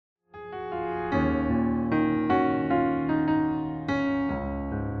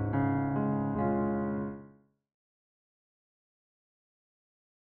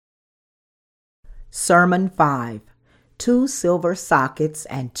Sermon 5. 2 silver sockets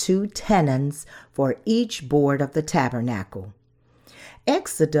and 2 tenons for each board of the tabernacle.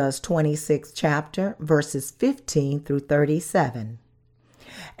 Exodus 26th chapter, verses 15 through 37.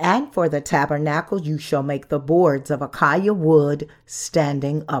 And for the tabernacle you shall make the boards of acacia wood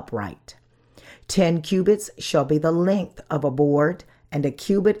standing upright. 10 cubits shall be the length of a board, and 1.5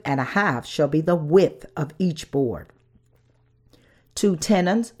 cubits shall be the width of each board. 2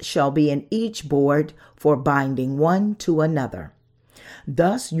 tenons shall be in each board for binding one to another.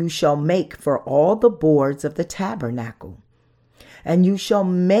 Thus you shall make for all the boards of the tabernacle. And you shall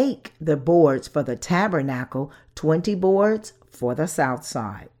make the boards for the tabernacle 20 boards for the south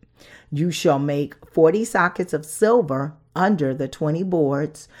side. You shall make 40 sockets of silver under the 20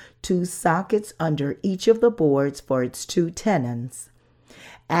 boards, 2 sockets under each of the boards for its 2 tenons.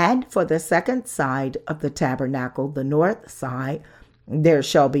 And for the second side of the tabernacle, the north side, there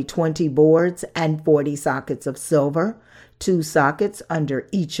shall be 20 boards and 40 sockets of silver, 2 sockets under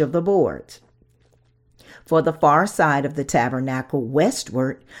each of the boards. For the far side of the tabernacle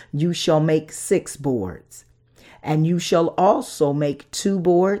westward, you shall make 6 boards. And you shall also make 2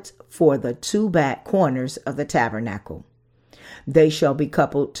 boards for the 2 back corners of the tabernacle. They shall be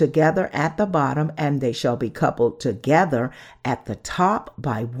coupled together at the bottom, and they shall be coupled together at the top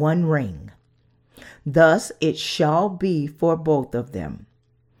by 1 ring. Thus it shall be for both of them.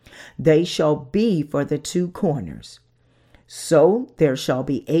 They shall be for the 2 corners. So there shall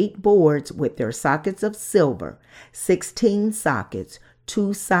be 8 boards with their sockets of silver, 16 sockets,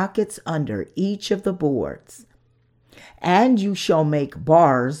 2 sockets under each of the boards. And you shall make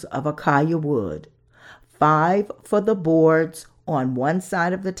bars of acacia wood, 5 for the boards on one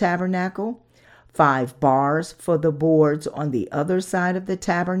side of the tabernacle, 5 bars for the boards on the other side of the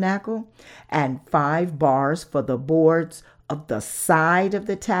tabernacle, and 5 bars for the boards of the side of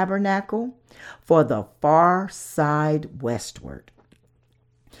the tabernacle for the far side westward.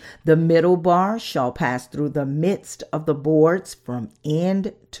 The middle bar shall pass through the midst of the boards from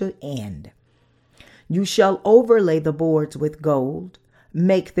end to end. You shall overlay the boards with gold,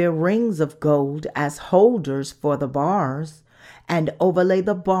 make their rings of gold as holders for the bars, and overlay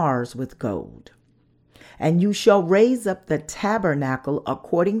the bars with gold. And you shall raise up the tabernacle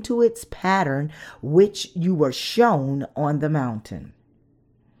according to its pattern which you were shown on the mountain.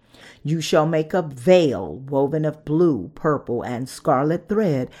 You shall make a veil woven of blue, purple, and scarlet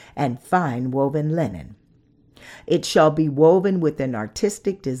thread and fine woven linen. It shall be woven with an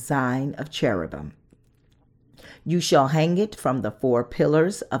artistic design of cherubim. You shall hang it from the 4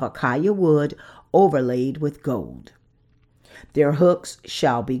 pillars of acacia wood overlaid with gold. Their hooks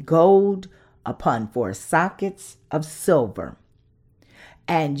shall be gold upon 4 sockets of silver.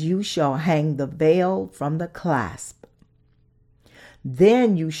 And you shall hang the veil from the clasp.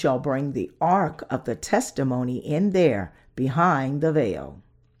 Then you shall bring the ark of the testimony in there behind the veil.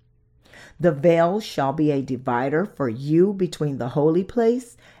 The veil shall be a divider for you between the holy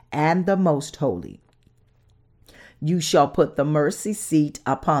place and the most holy. You shall put the mercy seat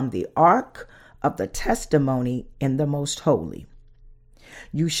upon the ark of the testimony in the most holy.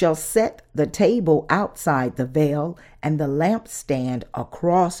 You shall set the table outside the veil and the lampstand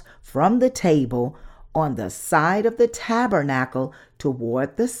across from the table on the side of the tabernacle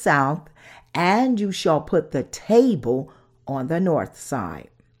toward the south, and you shall put the table on the north side.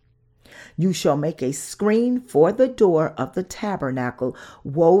 You shall make a screen for the door of the tabernacle,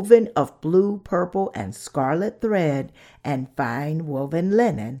 woven of blue, purple, and scarlet thread, and fine woven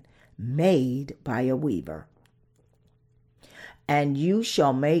linen, made by a weaver. And you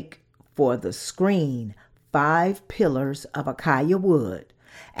shall make for the screen 5 pillars of acacia wood,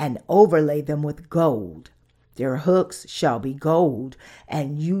 and overlay them with gold. Their hooks shall be gold,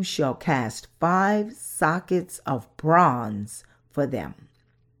 and you shall cast 5 sockets of bronze for them.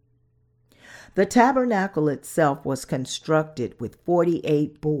 The tabernacle itself was constructed with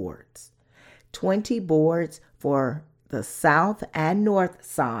 48 boards, 20 boards for the south and north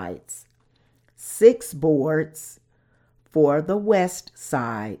sides, 6 boards for the west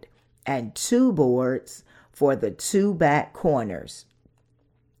side, and 2 boards for the 2 back corners.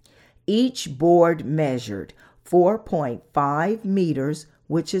 Each board measured 4.5 meters,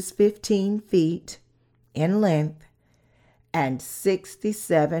 which is 15 feet in length, and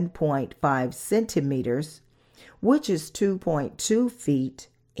 67.5 centimeters, which is 2.2 feet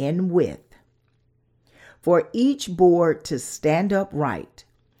in width. For each board to stand upright,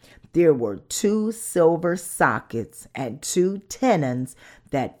 there were 2 silver sockets and 2 tenons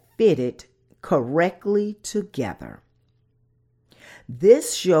that fitted correctly together.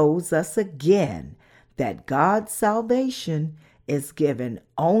 This shows us again that God's salvation is given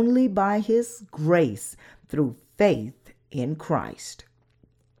only by His grace through faith in Christ.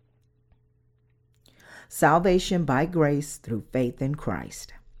 Salvation by grace through faith in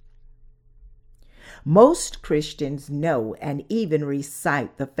Christ. Most Christians know and even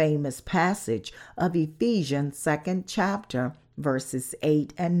recite the famous passage of Ephesians 2nd chapter, verses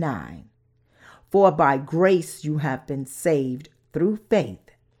 8 and 9. For by grace you have been saved through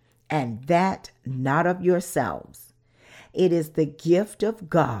faith, and that not of yourselves. It is the gift of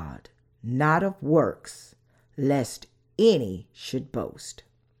God, not of works, lest any should boast.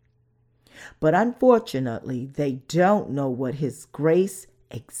 But unfortunately, they don't know what His grace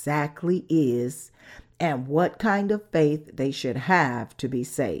exactly is and what kind of faith they should have to be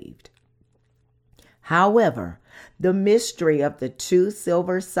saved. However, the mystery of the 2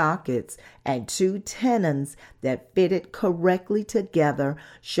 silver sockets and 2 tenons that fitted correctly together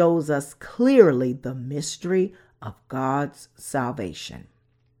shows us clearly the mystery of God's salvation.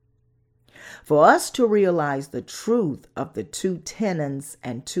 For us to realize the truth of the 2 tenons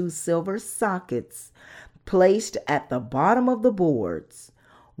and 2 silver sockets placed at the bottom of the boards,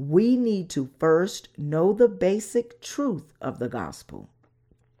 we need to first know the basic truth of the gospel.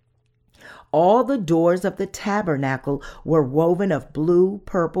 All the doors of the tabernacle were woven of blue,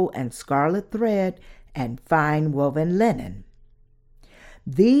 purple, and scarlet thread and fine woven linen.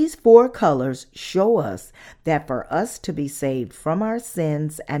 These 4 colors show us that for us to be saved from our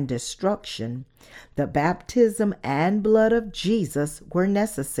sins and destruction, the baptism and blood of Jesus were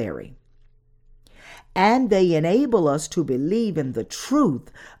necessary. And they enable us to believe in the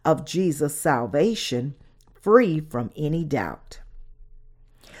truth of Jesus' salvation, free from any doubt.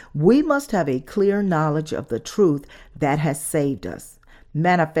 We must have a clear knowledge of the truth that has saved us,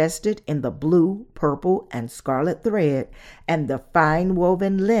 manifested in the blue, purple, and scarlet thread and the fine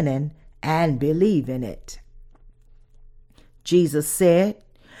woven linen, and believe in it. Jesus said,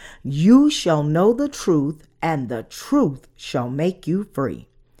 "You shall know the truth, and the truth shall make you free."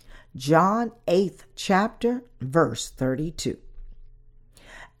 John 8th chapter, verse 32.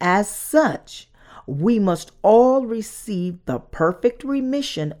 As such, we must all receive the perfect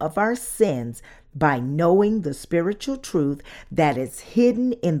remission of our sins by knowing the spiritual truth that is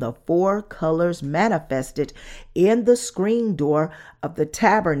hidden in the 4 colors manifested in the screen door of the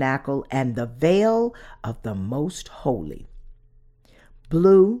tabernacle and the veil of the most holy.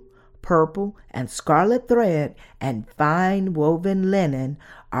 Blue, purple, and scarlet thread and fine woven linen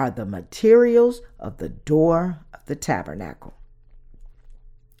are the materials of the door of the tabernacle.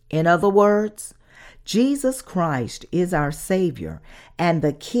 In other words, Jesus Christ is our Savior and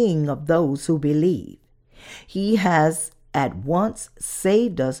the King of those who believe. He has at once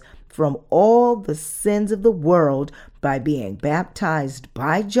saved us from all the sins of the world by being baptized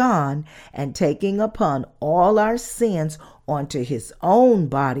by John and taking upon all our sins onto His own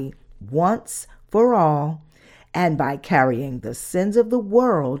body once for all, and by carrying the sins of the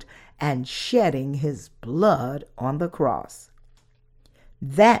world and shedding His blood on the cross.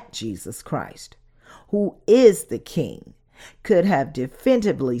 That Jesus Christ, who is the King, could have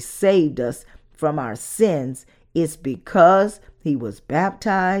definitively saved us from our sins is because He was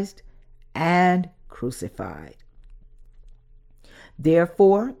baptized and crucified.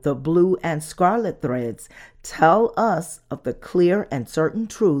 Therefore, the blue and scarlet threads tell us of the clear and certain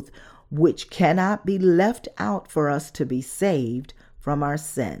truth which cannot be left out for us to be saved from our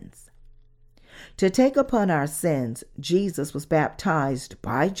sins. To take upon our sins, Jesus was baptized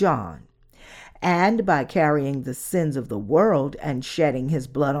by John, and by carrying the sins of the world and shedding His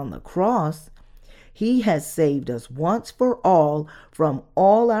blood on the cross, He has saved us once for all from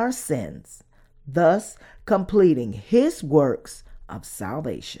all our sins, thus completing His works of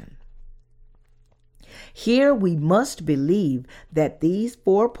salvation. Here we must believe that these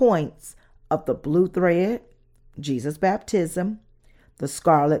 4 points of the blue thread, Jesus' baptism, the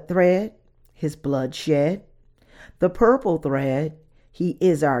scarlet thread, His blood shed, the purple thread, He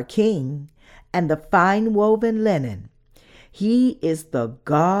is our King, and the fine woven linen, He is the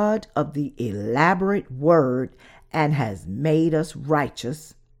God of the elaborate word and has made us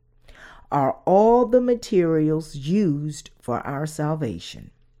righteous, are all the materials used for our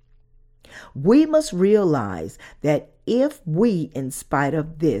salvation. We must realize that if we, in spite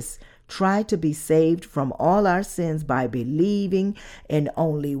of this, try to be saved from all our sins by believing in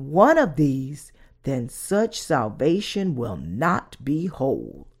only one of these, then such salvation will not be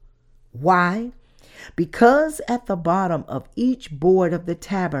whole. Why? Because at the bottom of each board of the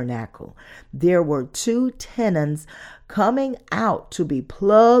tabernacle, there were 2 tenons coming out to be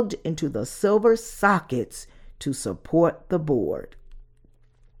plugged into the silver sockets to support the board.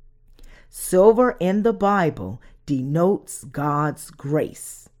 Silver in the Bible denotes God's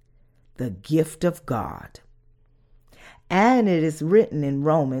grace, the gift of God. And it is written in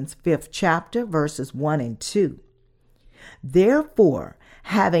Romans 5th chapter, verses 1 and 2. Therefore,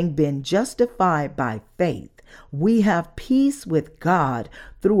 having been justified by faith, we have peace with God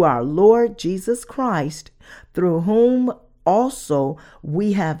through our Lord Jesus Christ, through whom also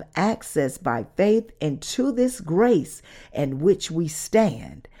we have access by faith into this grace in which we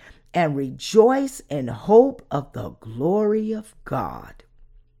stand, and rejoice in hope of the glory of God.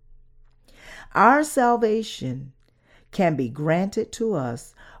 Our salvation can be granted to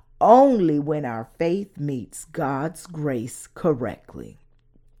us only when our faith meets God's grace correctly.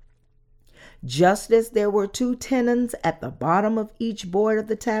 Just as there were 2 tenons at the bottom of each board of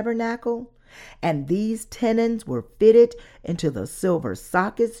the tabernacle, and these tenons were fitted into the silver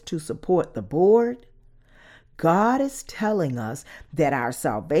sockets to support the board, God is telling us that our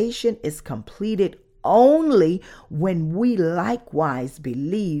salvation is completed only when we likewise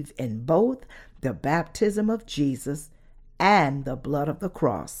believe in both the baptism of Jesus and the blood of the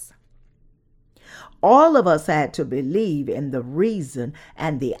cross. All of us had to believe in the reason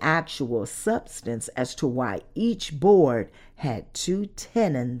and the actual substance as to why each board had 2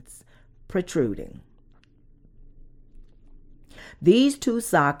 tenons protruding. These 2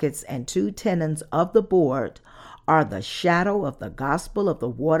 sockets and 2 tenons of the board are the shadow of the gospel of the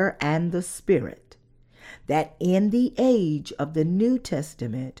water and the Spirit, that in the age of the New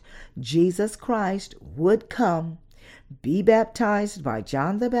Testament, Jesus Christ would come, be baptized by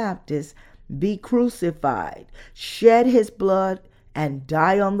John the Baptist, be crucified, shed his blood, and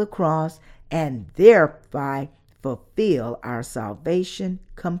die on the cross, and thereby fulfill our salvation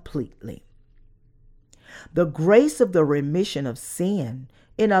completely. The grace of the remission of sin,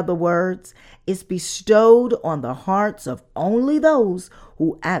 in other words, is bestowed on the hearts of only those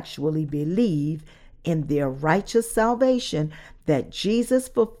who actually believe in their righteous salvation that Jesus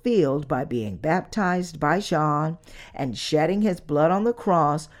fulfilled by being baptized by John and shedding his blood on the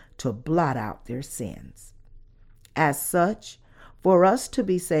cross to blot out their sins. As such, for us to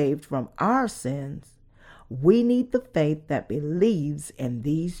be saved from our sins, we need the faith that believes in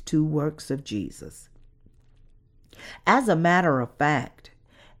these 2 works of Jesus. As a matter of fact,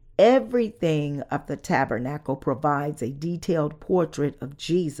 everything of the tabernacle provides a detailed portrait of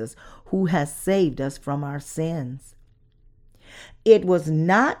Jesus who has saved us from our sins. It was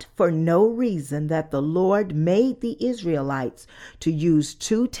not for no reason that the Lord made the Israelites to use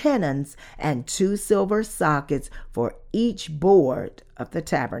 2 tenons and 2 silver sockets for each board of the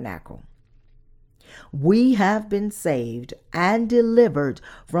tabernacle. We have been saved and delivered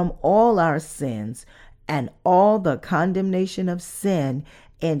from all our sins and all the condemnation of sin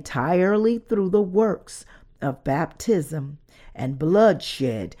entirely through the works of baptism and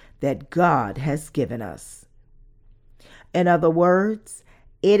bloodshed that God has given us. In other words,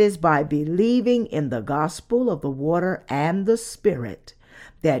 it is by believing in the gospel of the water and the Spirit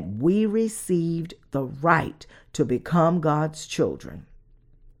that we received the right to become God's children.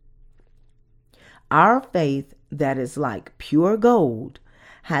 Our faith, that is like pure gold,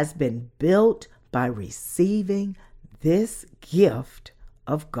 has been built by receiving this gift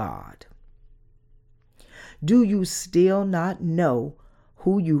of God. Do you still not know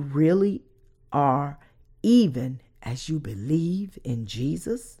who you really are, even as you believe in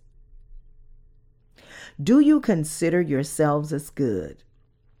Jesus? Do you consider yourselves as good?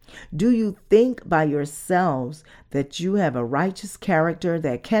 Do you think by yourselves that you have a righteous character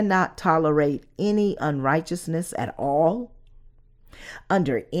that cannot tolerate any unrighteousness at all,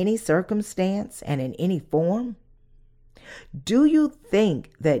 under any circumstance and in any form? Do you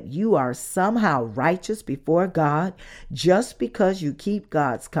think that you are somehow righteous before God just because you keep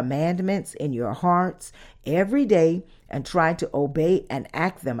God's commandments in your hearts every day and try to obey and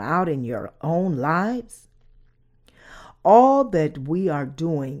act them out in your own lives? All that we are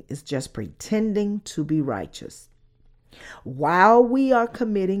doing is just pretending to be righteous, while we are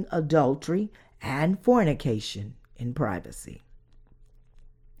committing adultery and fornication in privacy.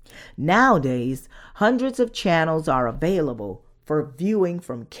 Nowadays, hundreds of channels are available for viewing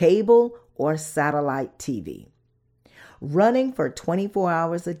from cable or satellite TV. Running for 24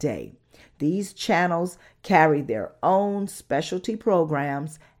 hours a day, these channels carry their own specialty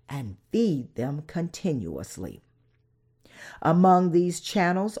programs and feed them continuously. Among these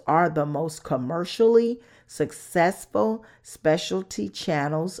channels are the most commercially successful specialty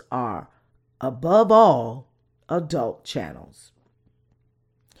channels are, above all, adult channels.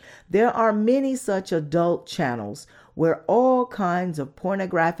 There are many such adult channels where all kinds of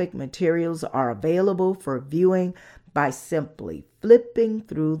pornographic materials are available for viewing by simply flipping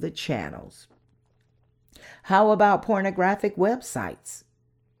through the channels. How about pornographic websites?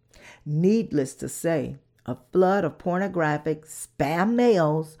 Needless to say, a flood of pornographic spam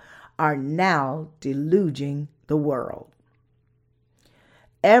mails are now deluging the world.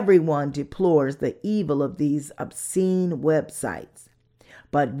 Everyone deplores the evil of these obscene websites.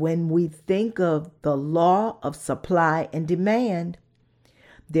 But when we think of the law of supply and demand,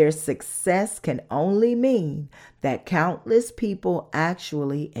 their success can only mean that countless people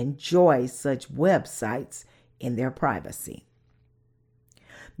actually enjoy such websites in their privacy.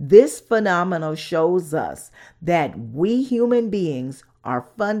 This phenomenon shows us that we human beings are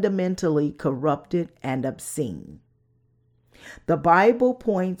fundamentally corrupted and obscene. The Bible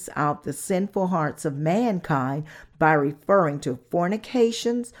points out the sinful hearts of mankind by referring to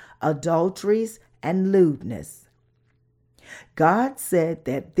fornications, adulteries, and lewdness. God said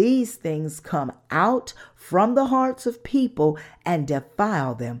that these things come out from the hearts of people and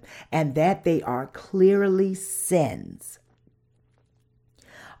defile them, and that they are clearly sins.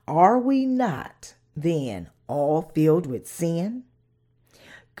 Are we not, then, all filled with sin?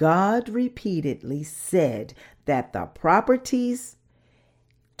 God repeatedly said that the properties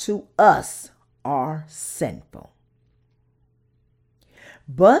to us are sinful.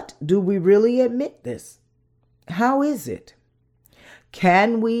 But do we really admit this? How is it?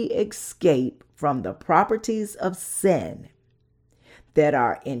 Can we escape from the properties of sin that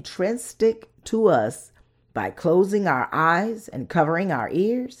are intrinsic to us by closing our eyes and covering our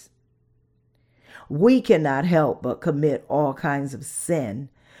ears? We cannot help but commit all kinds of sin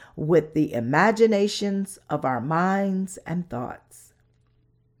with the imaginations of our minds and thoughts.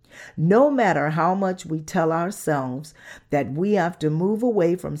 No matter how much we tell ourselves that we have to move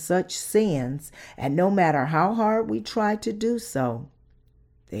away from such sins, and no matter how hard we try to do so,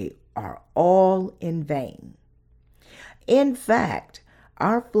 they are all in vain. In fact,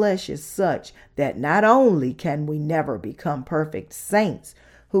 our flesh is such that not only can we never become perfect saints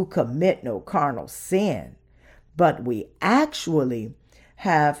who commit no carnal sin, but we actually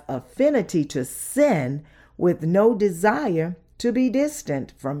have affinity to sin with no desire to be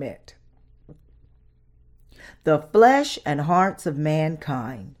distant from it. The flesh and hearts of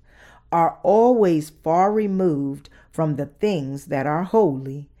mankind are always far removed from the things that are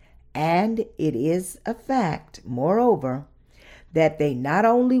holy, and it is a fact, moreover, that they not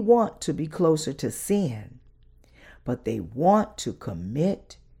only want to be closer to sin, but they want to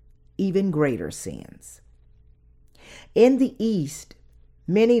commit even greater sins. In the East,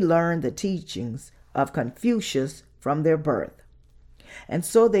 many learn the teachings of Confucius from their birth, and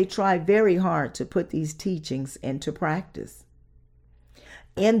so they try very hard to put these teachings into practice.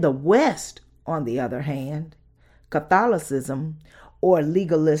 In the West, on the other hand, Catholicism or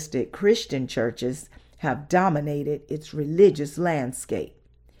legalistic Christian churches have dominated its religious landscape,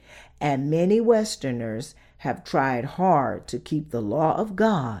 and many Westerners have tried hard to keep the law of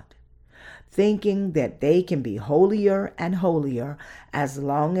God, thinking that they can be holier and holier as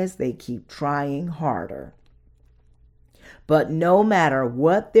long as they keep trying harder. But no matter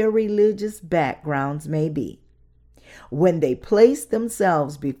what their religious backgrounds may be, when they place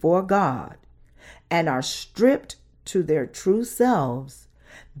themselves before God and are stripped to their true selves,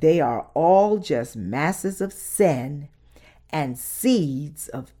 they are all just masses of sin and seeds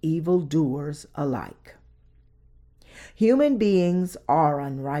of evildoers alike. Human beings are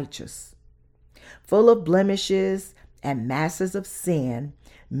unrighteous, full of blemishes and masses of sin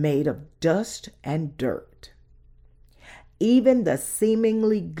made of dust and dirt. Even the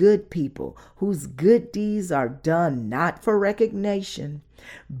seemingly good people whose good deeds are done not for recognition,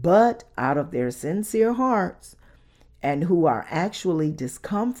 but out of their sincere hearts, and who are actually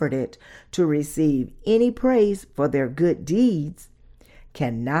discomforted to receive any praise for their good deeds,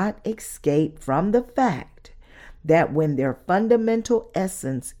 cannot escape from the fact that when their fundamental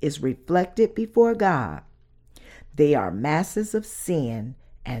essence is reflected before God, they are masses of sin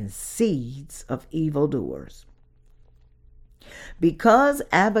and seeds of evildoers. Because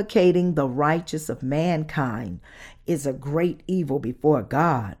advocating the righteous of mankind is a great evil before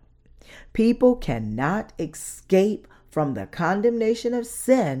God, people cannot escape from the condemnation of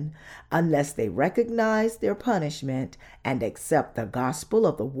sin unless they recognize their punishment and accept the gospel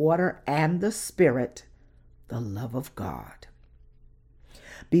of the water and the Spirit, the love of God.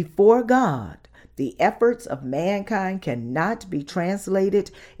 Before God, the efforts of mankind cannot be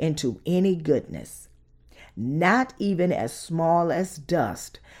translated into any goodness, not even as small as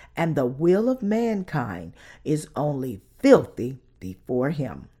dust, and the will of mankind is only filthy before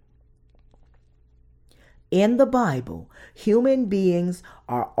Him. In the Bible, human beings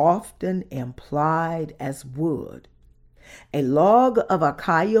are often implied as wood. A log of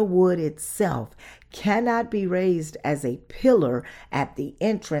acacia wood itself cannot be raised as a pillar at the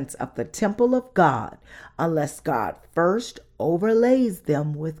entrance of the temple of God unless God first overlays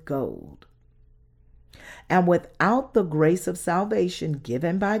them with gold. And without the grace of salvation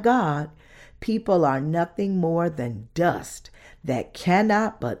given by God, people are nothing more than dust that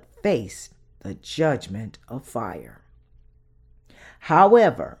cannot but face the judgment of fire.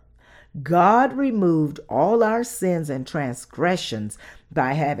 However, God removed all our sins and transgressions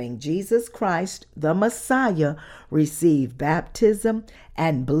by having Jesus Christ, the Messiah, receive baptism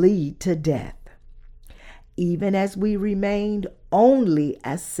and bleed to death, even as we remained only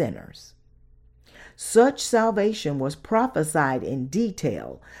as sinners. Such salvation was prophesied in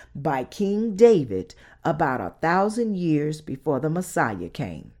detail by King David about 1,000 years before the Messiah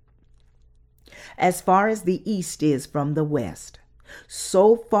came. As far as the east is from the west,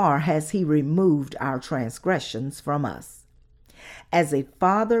 so far has he removed our transgressions from us. As a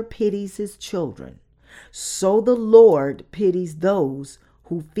father pities his children, so the Lord pities those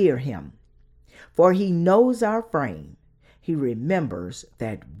who fear him. For he knows our frame. He remembers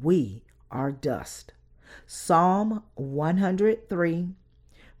that we are dust. Psalm 103,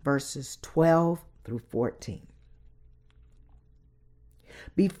 verses 12 through 14.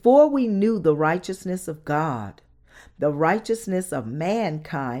 Before we knew the righteousness of God, the righteousness of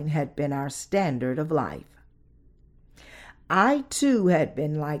mankind had been our standard of life. I too had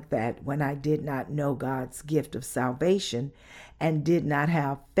been like that when I did not know God's gift of salvation and did not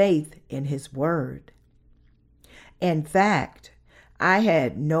have faith in his word. In fact, I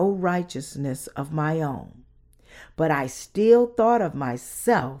had no righteousness of my own, but I still thought of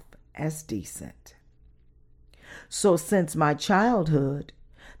myself as decent. So since my childhood,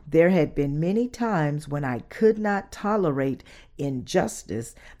 there had been many times when I could not tolerate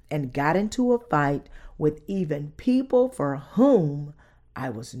injustice and got into a fight with even people for whom I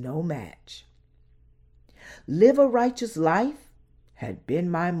was no match. Live a righteous life had been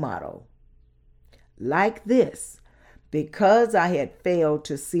my motto. Like this, because I had failed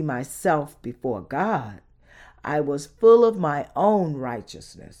to see myself before God, I was full of my own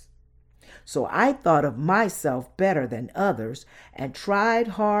righteousness. So I thought of myself better than others and tried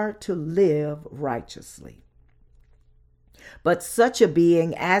hard to live righteously. But such a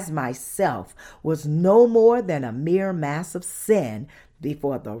being as myself was no more than a mere mass of sin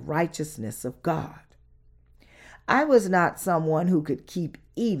before the righteousness of God. I was not someone who could keep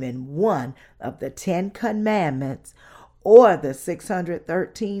even one of the 10 commandments or the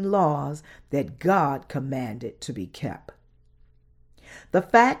 613 laws that God commanded to be kept. The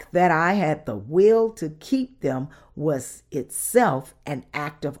fact that I had the will to keep them was itself an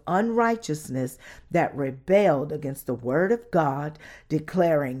act of unrighteousness that rebelled against the word of God,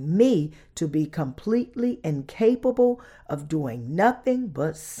 declaring me to be completely incapable of doing nothing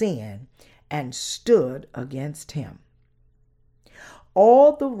but sin, and stood against him.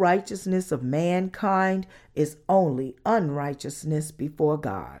 All the righteousness of mankind is only unrighteousness before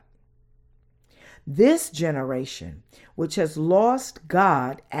God. This generation, which has lost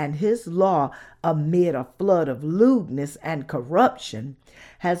God and his law amid a flood of lewdness and corruption,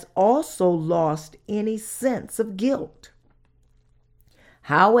 has also lost any sense of guilt.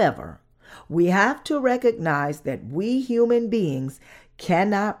 However, we have to recognize that we human beings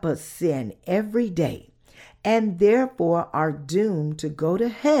cannot but sin every day, and therefore are doomed to go to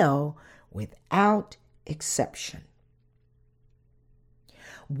hell without exception.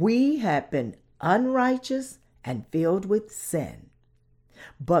 We have been unrighteous and filled with sin,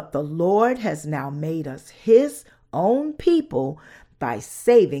 but the Lord has now made us his own people by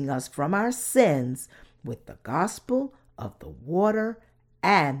saving us from our sins with the gospel of the water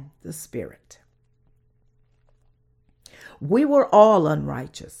and the Spirit. We were all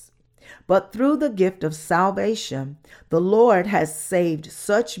unrighteous, but through the gift of salvation, the Lord has saved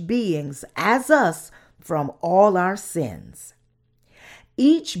such beings as us from all our sins.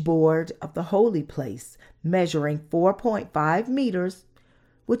 Each board of the holy place, measuring 4.5 meters,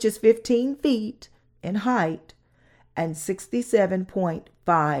 which is 15 feet in height, and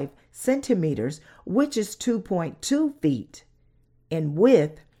 67.5 centimeters, which is 2.2 feet in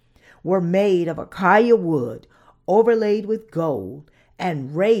width, were made of acacia wood, overlaid with gold,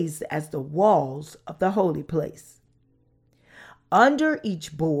 and raised as the walls of the holy place. Under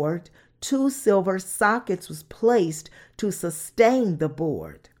each board, 2 silver sockets was placed to sustain the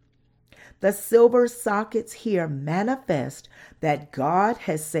board. The silver sockets here manifest that God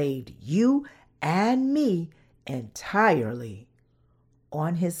has saved you and me entirely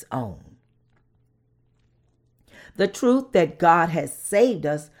on his own. The truth that God has saved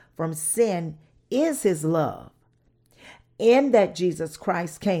us from sin is his love. in that Jesus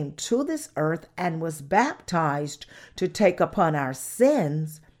Christ came to this earth and was baptized to take upon our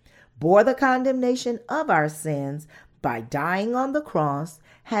sins, bore the condemnation of our sins by dying on the cross,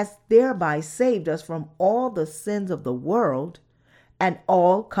 has thereby saved us from all the sins of the world and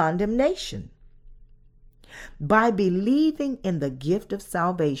all condemnation. By believing in the gift of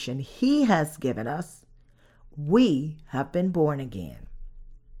salvation he has given us, we have been born again.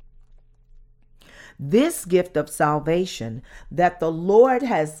 This gift of salvation that the Lord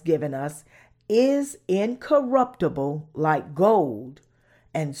has given us is incorruptible like gold,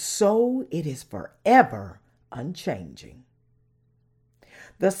 and so it is forever unchanging.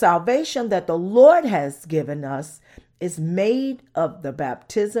 The salvation that the Lord has given us is made of the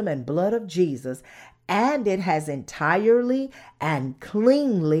baptism and blood of Jesus, and it has entirely and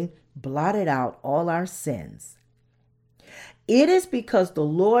cleanly blotted out all our sins. It is because the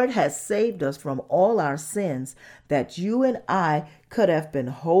Lord has saved us from all our sins that you and I could have been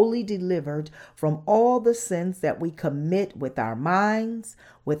wholly delivered from all the sins that we commit with our minds,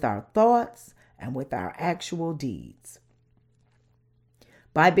 with our thoughts, and with our actual deeds.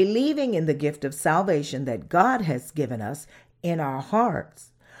 By believing in the gift of salvation that God has given us in our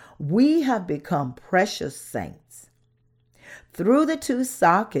hearts, we have become precious saints. Through the 2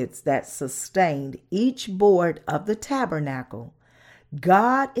 sockets that sustained each board of the tabernacle,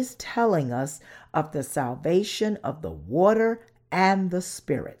 God is telling us of the salvation of the water and the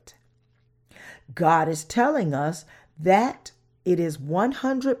Spirit. God is telling us that it is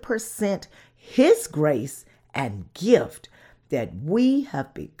 100% His grace and gift that we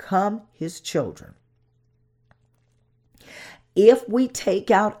have become His children. If we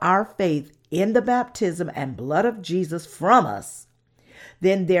take out our faith in the baptism and blood of Jesus from us,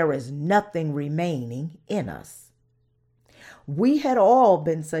 then there is nothing remaining in us. We had all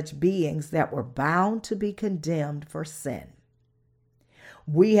been such beings that were bound to be condemned for sin.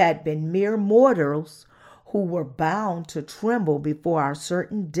 We had been mere mortals who were bound to tremble before our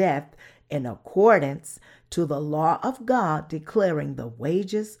certain death in accordance to the law of God declaring the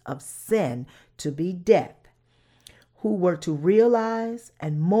wages of sin to be death, who were to realize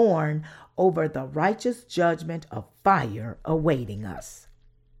and mourn over the righteous judgment of fire awaiting us.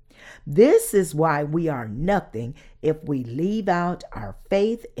 This is why we are nothing if we leave out our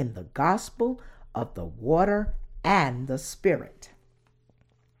faith in the gospel of the water and the Spirit.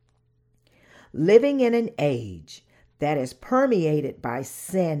 Living in an age that is permeated by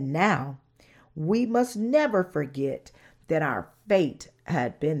sin now, we must never forget that our fate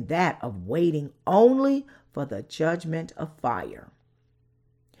had been that of waiting only for the judgment of fire.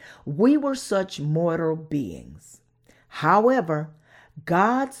 We were such mortal beings. However,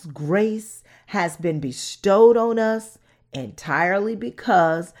 God's grace has been bestowed on us entirely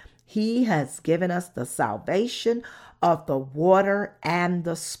because He has given us the salvation of the water and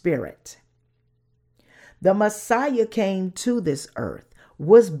the Spirit. The Messiah came to this earth,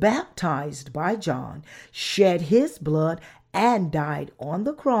 was baptized by John, shed his blood, and died on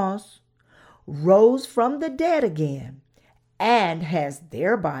the cross, rose from the dead again, and has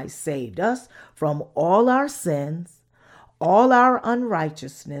thereby saved us from all our sins, all our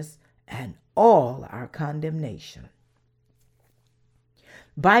unrighteousness, and all our condemnation.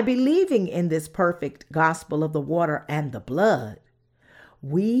 By believing in this perfect gospel of the water and the blood,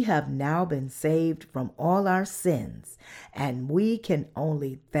 we have now been saved from all our sins, and we can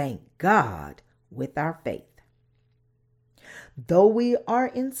only thank God with our faith. Though we are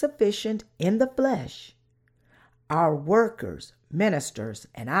insufficient in the flesh, our workers, ministers,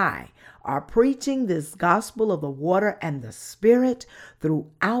 and I are preaching this gospel of the water and the Spirit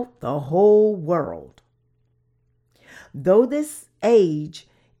throughout the whole world. Though this age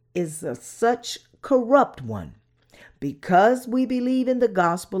is such corrupt one, because we believe in the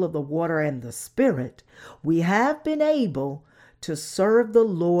gospel of the water and the Spirit, we have been able to serve the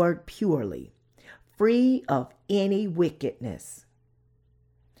Lord purely, free of any wickedness.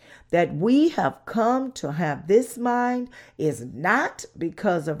 That we have come to have this mind is not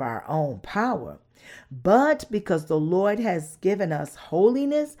because of our own power, but because the Lord has given us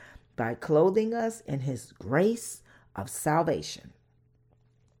holiness by clothing us in His grace of salvation.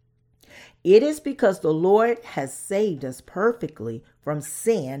 It is because the Lord has saved us perfectly from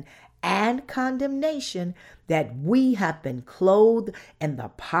sin and condemnation that we have been clothed in the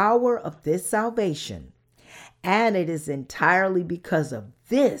power of this salvation. And it is entirely because of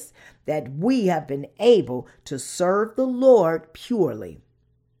this that we have been able to serve the Lord purely.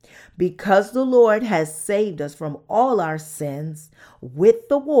 Because the Lord has saved us from all our sins with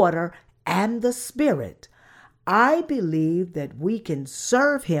the water and the Spirit, I believe that we can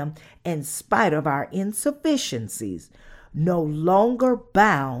serve Him in spite of our insufficiencies, no longer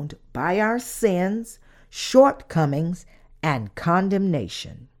bound by our sins, shortcomings, and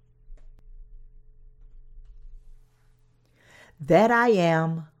condemnation. That I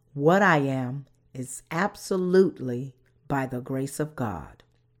am what I am is absolutely by the grace of God.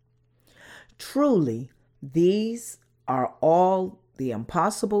 Truly, these are all the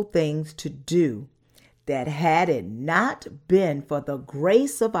impossible things to do that had it not been for the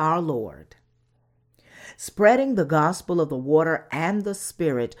grace of our Lord. Spreading the gospel of the water and the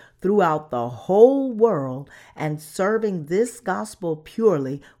Spirit throughout the whole world and serving this gospel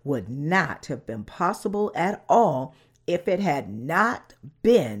purely would not have been possible at all if it had not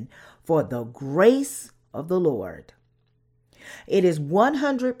been for the grace of the Lord. It is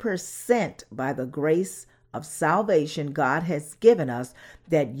 100% by the grace of salvation God has given us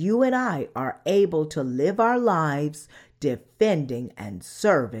that you and I are able to live our lives defending and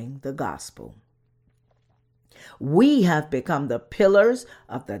serving the gospel. We have become the pillars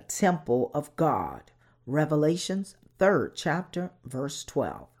of the temple of God. Revelations 3rd chapter, verse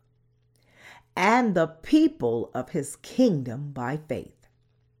 12. And the people of his kingdom by faith.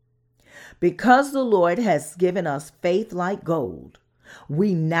 Because the Lord has given us faith like gold,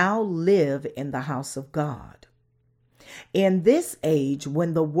 we now live in the house of God. In this age,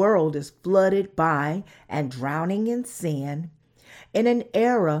 when the world is flooded by and drowning in sin, in an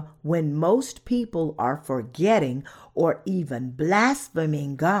era when most people are forgetting or even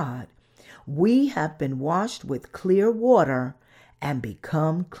blaspheming God, we have been washed with clear water and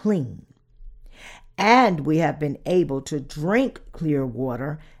become clean. And we have been able to drink clear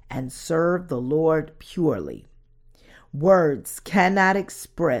water and serve the Lord purely. Words cannot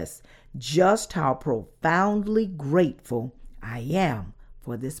express just how profoundly grateful I am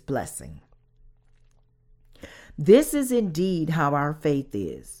for this blessing. This is indeed how our faith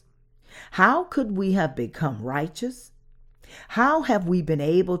is. How could we have become righteous? How have we been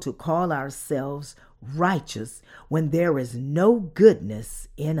able to call ourselves righteous when there is no goodness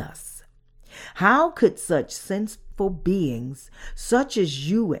in us? How could such sinful beings, such as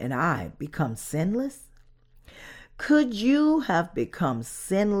you and I, become sinless? Could you have become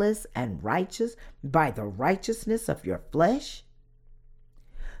sinless and righteous by the righteousness of your flesh?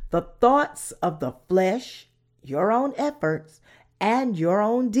 The thoughts of the flesh, your own efforts, and your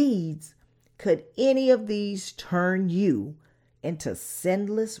own deeds, could any of these turn you into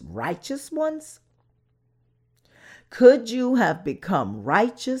sinless, righteous ones? Could you have become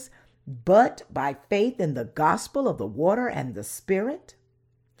righteous but by faith in the gospel of the water and the Spirit?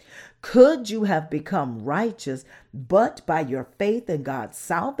 Could you have become righteous but by your faith in God's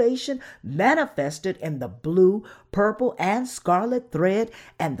salvation manifested in the blue, purple, and scarlet thread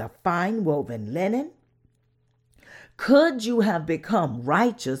and the fine woven linen? Could you have become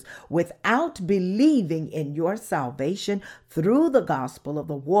righteous without believing in your salvation through the gospel of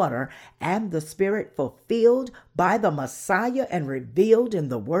the water and the Spirit fulfilled by the Messiah and revealed in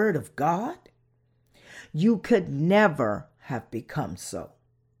the Word of God? You could never have become so.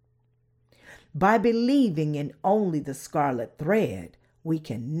 By believing in only the scarlet thread, we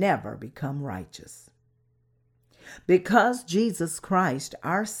can never become righteous. Because Jesus Christ,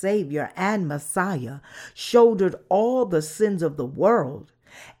 our Savior and Messiah, shouldered all the sins of the world,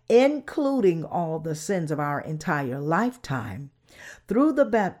 including all the sins of our entire lifetime, through the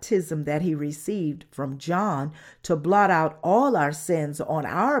baptism that he received from John to blot out all our sins on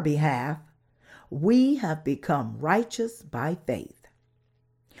our behalf, we have become righteous by faith.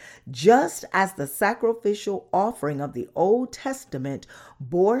 Just as the sacrificial offering of the Old Testament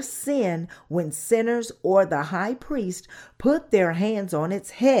bore sin when sinners or the high priest put their hands on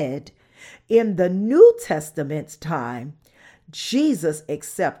its head, in the New Testament's time, Jesus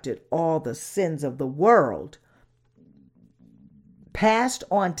accepted all the sins of the world, passed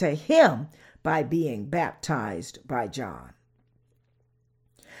on to him by being baptized by John.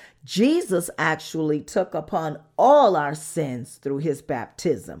 Jesus actually took upon all our sins through his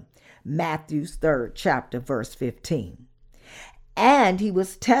baptism, Matthew's 3rd chapter, verse 15. And he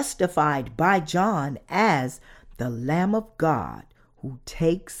was testified by John as the Lamb of God who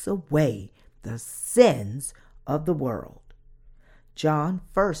takes away the sins of the world. John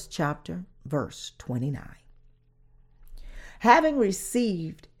 1st chapter, verse 29. Having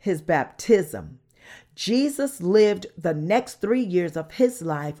received his baptism, Jesus lived the next 3 years of his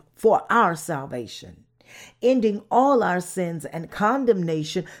life for our salvation, ending all our sins and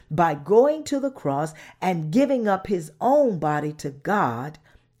condemnation by going to the cross and giving up his own body to God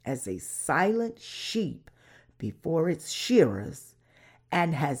as a silent sheep before its shearers,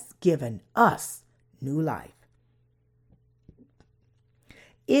 and has given us new life.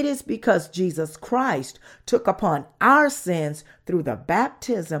 It is because Jesus Christ took upon our sins through the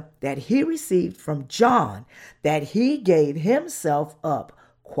baptism that he received from John that he gave himself up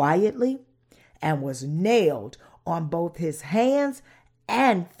quietly and was nailed on both his hands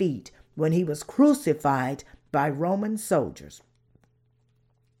and feet when he was crucified by Roman soldiers.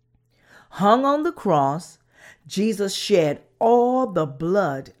 Hung on the cross, Jesus shed all the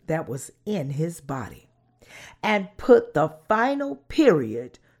blood that was in his body and put the final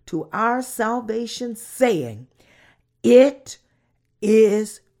period to our salvation, saying, "It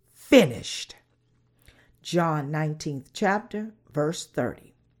is finished." John 19th chapter, verse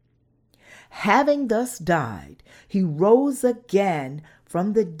 30. Having thus died, he rose again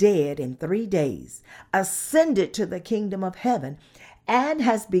from the dead in 3 days, ascended to the kingdom of heaven, and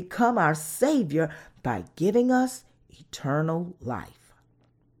has become our Savior by giving us eternal life.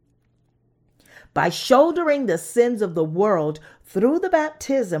 By shouldering the sins of the world through the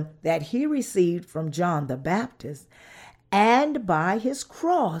baptism that he received from John the Baptist, and by his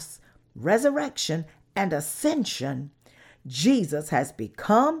cross, resurrection, and ascension, Jesus has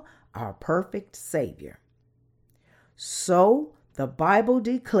become our perfect Savior. So the Bible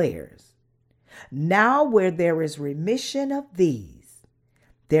declares, "Now where there is remission of these,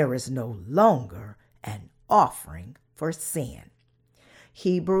 there is no longer an offering for sin."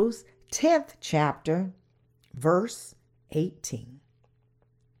 Hebrews 10th chapter, verse 18.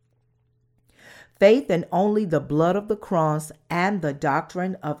 Faith in only the blood of the cross and the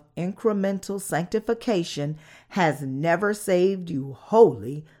doctrine of incremental sanctification has never saved you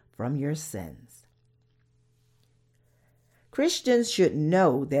wholly from your sins. Christians should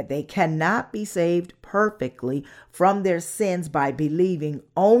know that they cannot be saved perfectly from their sins by believing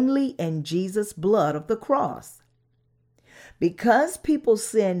only in Jesus' blood of the cross. Because people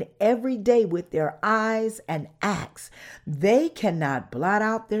sin every day with their eyes and acts, they cannot blot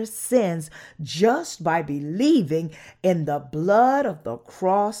out their sins just by believing in the blood of the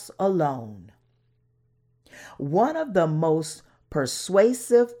cross alone. One of the most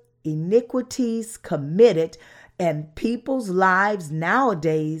persuasive iniquities committed in people's lives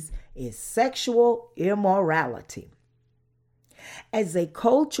nowadays is sexual immorality. As a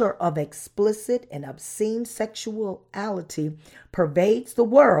culture of explicit and obscene sexuality pervades the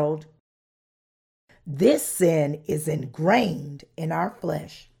world, this sin is ingrained in our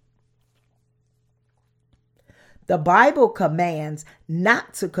flesh. The Bible commands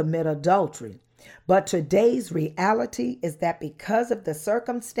not to commit adultery, but today's reality is that because of the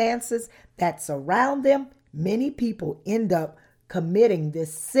circumstances that surround them, many people end up committing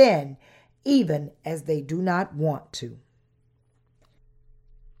this sin even as they do not want to.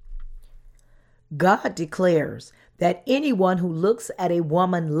 God declares that anyone who looks at a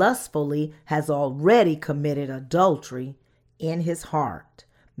woman lustfully has already committed adultery in his heart.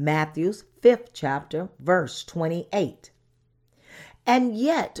 Matthew's 5th chapter, verse 28. And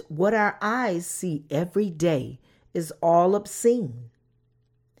yet, what our eyes see every day is all obscene.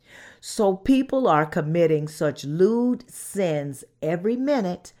 So people are committing such lewd sins every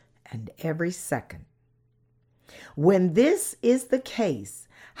minute and every second. When this is the case,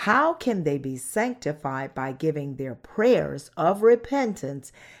 how can they be sanctified by giving their prayers of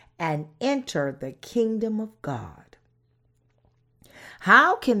repentance and enter the kingdom of God?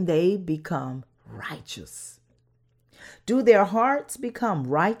 How can they become righteous? Do their hearts become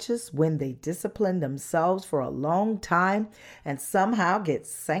righteous when they discipline themselves for a long time and somehow get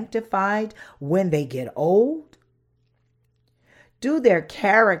sanctified when they get old? Do their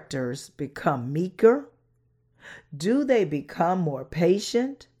characters become meeker? Do they become more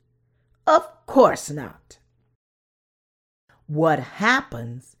patient? Of course not. What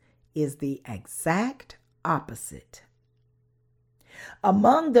happens is the exact opposite.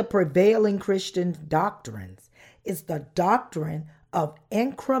 Among the prevailing Christian doctrines is the doctrine of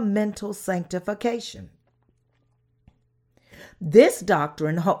incremental sanctification. This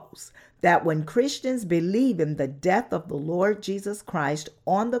doctrine holds that when Christians believe in the death of the Lord Jesus Christ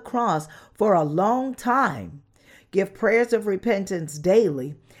on the cross for a long time, give prayers of repentance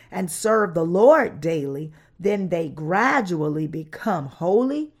daily, and serve the Lord daily, then they gradually become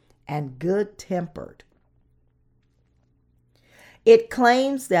holy and good-tempered. It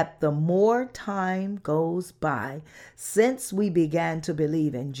claims that the more time goes by since we began to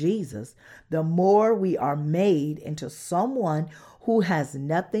believe in Jesus, the more we are made into someone who has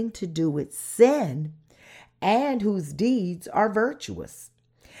nothing to do with sin and whose deeds are virtuous,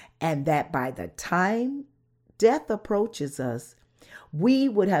 and that by the time death approaches us, we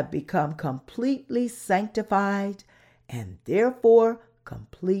would have become completely sanctified and therefore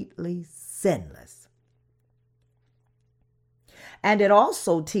completely sinless. And it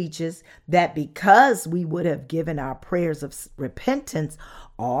also teaches that because we would have given our prayers of repentance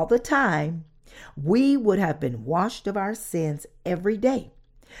all the time, we would have been washed of our sins every day,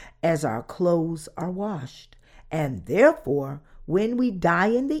 as our clothes are washed. And therefore, when we die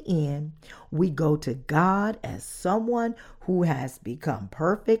in the end, we go to God as someone who has become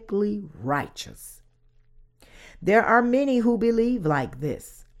perfectly righteous. There are many who believe like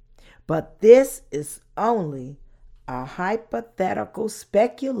this, but this is only a hypothetical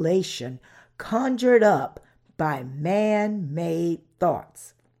speculation conjured up by man-made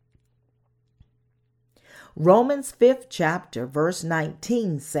thoughts. Romans 5th chapter, verse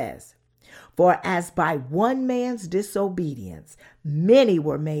 19 says, "For as by one man's disobedience many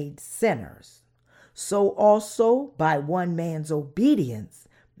were made sinners, so also by one man's obedience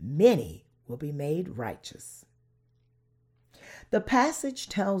many will be made righteous." The passage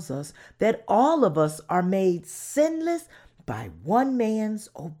tells us that all of us are made sinless by one man's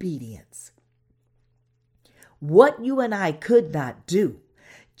obedience. What you and I could not do,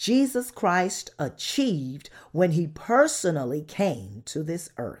 Jesus Christ achieved when he personally came to this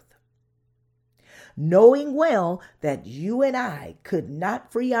earth. Knowing well that you and I could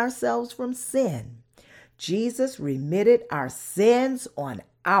not free ourselves from sin, Jesus remitted our sins on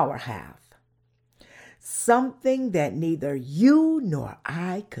our behalf. Something that neither you nor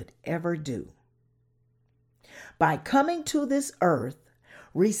I could ever do. By coming to this earth,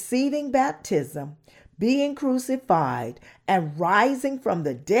 receiving baptism, being crucified, and rising from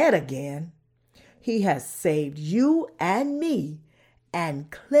the dead again, he has saved you and me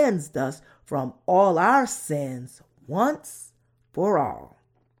and cleansed us from all our sins once for all.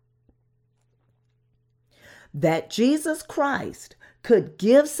 That Jesus Christ could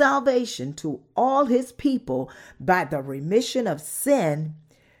give salvation to all his people by the remission of sin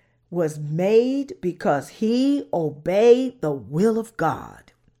was made because he obeyed the will of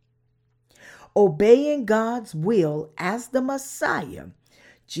God. Obeying God's will as the Messiah,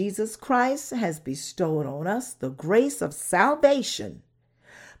 Jesus Christ has bestowed on us the grace of salvation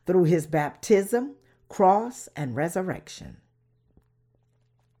through his baptism, cross, and resurrection.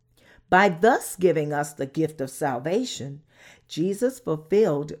 By thus giving us the gift of salvation, Jesus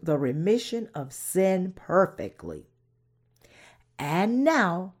fulfilled the remission of sin perfectly. And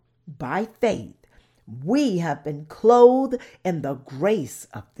now, by faith, we have been clothed in the grace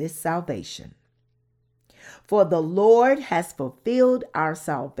of this salvation. For the Lord has fulfilled our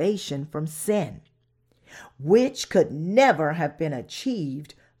salvation from sin, which could never have been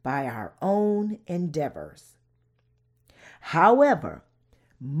achieved by our own endeavors. However,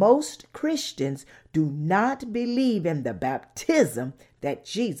 most Christians do not believe in the baptism that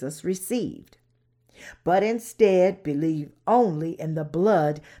Jesus received, but instead believe only in the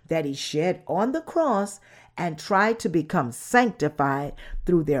blood that he shed on the cross and try to become sanctified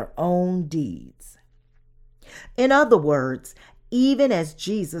through their own deeds. In other words, even as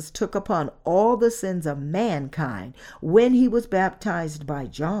Jesus took upon all the sins of mankind when he was baptized by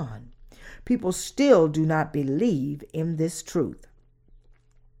John, people still do not believe in this truth.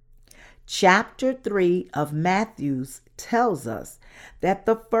 Chapter 3 of Matthew tells us that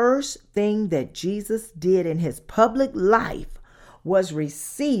the first thing that Jesus did in his public life was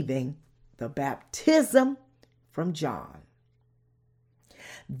receiving the baptism from John.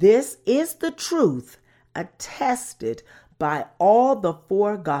 This is the truth attested by all the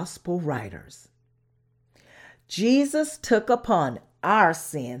four gospel writers. Jesus took upon our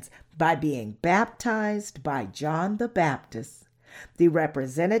sins by being baptized by John the Baptist, the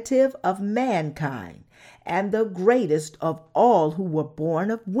representative of mankind and the greatest of all who were born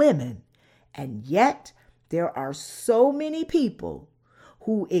of women. And yet there are so many people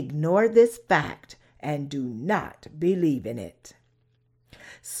who ignore this fact and do not believe in it.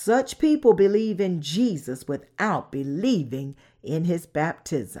 Such people believe in Jesus without believing in his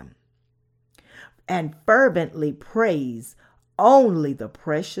baptism and fervently praise only the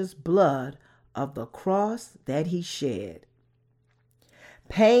precious blood of the cross that he shed.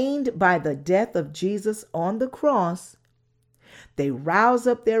 Pained by the death of Jesus on the cross, they rouse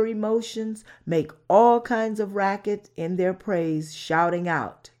up their emotions, make all kinds of racket in their praise, shouting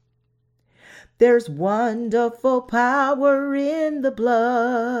out, "There's wonderful power in the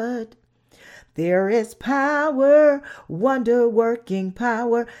blood. There is power, wonder-working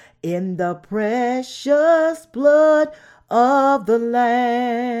power in the precious blood of the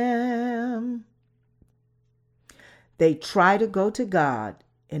Lamb." They try to go to God,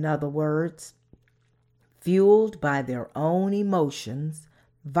 in other words, fueled by their own emotions,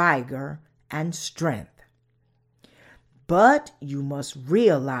 vigor, and strength. But you must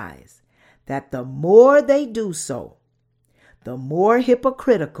realize that the more they do so, the more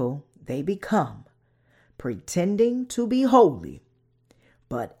hypocritical they become, pretending to be holy,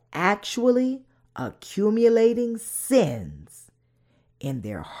 but actually accumulating sins in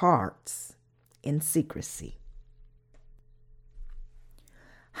their hearts in secrecy.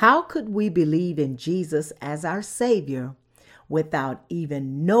 How could we believe in Jesus as our Savior without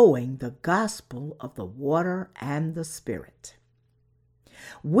even knowing the gospel of the water and the Spirit?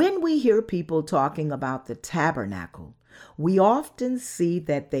 When we hear people talking about the tabernacle, we often see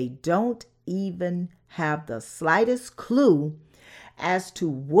that they don't even have the slightest clue as to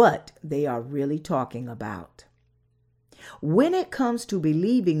what they are really talking about. When it comes to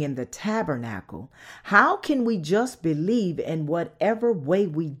believing in the tabernacle, how can we just believe in whatever way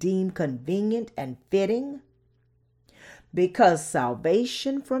we deem convenient and fitting? Because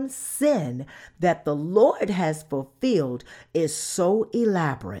salvation from sin that the Lord has fulfilled is so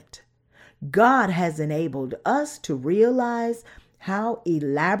elaborate. God has enabled us to realize how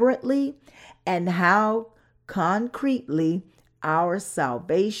elaborately and how concretely our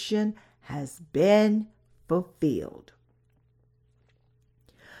salvation has been fulfilled.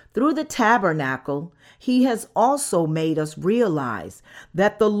 Through the tabernacle, He has also made us realize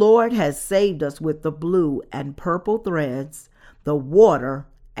that the Lord has saved us with the blue and purple threads, the water,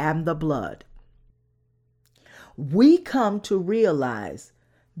 and the blood. We come to realize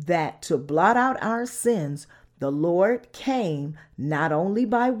that to blot out our sins, the Lord came not only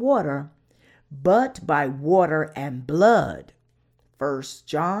by water, but by water and blood. 1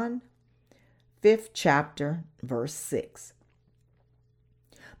 John 5th chapter, verse 6.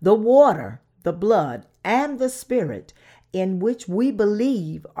 The water, the blood, and the Spirit in which we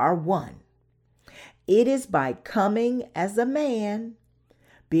believe are one. It is by coming as a man,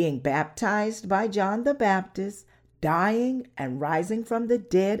 being baptized by John the Baptist, dying and rising from the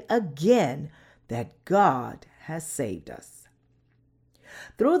dead again, that God has saved us.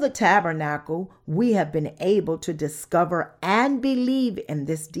 Through the tabernacle, we have been able to discover and believe in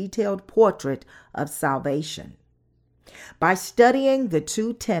this detailed portrait of salvation. By studying the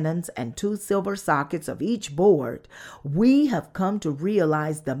 2 tenons and 2 silver sockets of each board, we have come to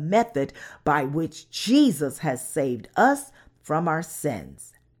realize the method by which Jesus has saved us from our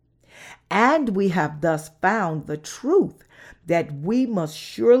sins. And we have thus found the truth that we must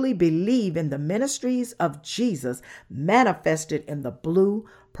surely believe in the ministries of Jesus manifested in the blue,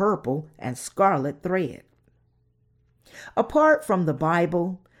 purple, and scarlet thread. Apart from the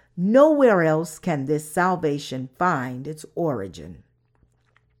Bible, nowhere else can this salvation find its origin.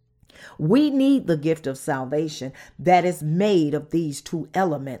 We need the gift of salvation that is made of these 2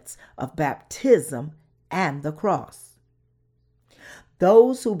 elements of baptism and the cross.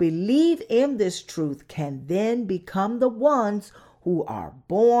 Those who believe in this truth can then become the ones who are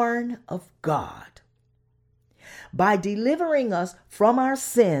born of God. By delivering us from our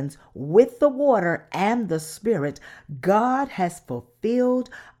sins with the water and the Spirit, God has fulfilled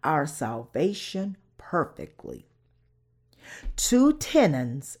our salvation perfectly. 2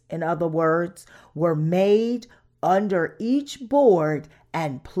 tenons, in other words, were made under each board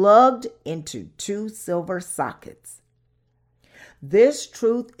and plugged into 2 silver sockets. This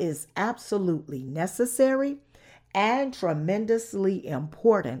truth is absolutely necessary and tremendously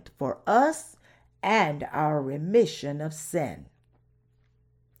important for us and our remission of sin.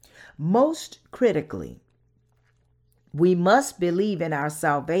 Most critically, we must believe in our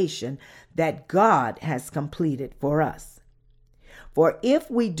salvation that God has completed for us. For if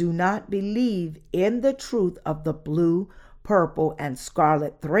we do not believe in the truth of the blue, purple, and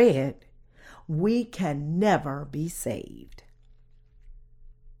scarlet thread, we can never be saved.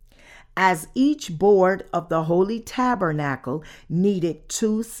 As each board of the Holy Tabernacle needed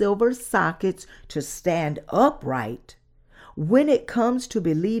 2 silver sockets to stand upright, when it comes to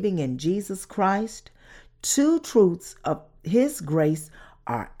believing in Jesus Christ, 2 truths of His grace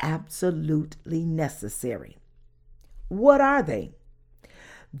are absolutely necessary. What are they?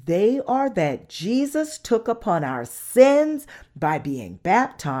 They are that Jesus took upon our sins by being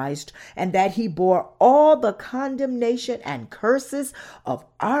baptized, and that He bore all the condemnation and curses of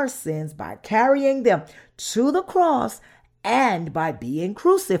our sins by carrying them to the cross and by being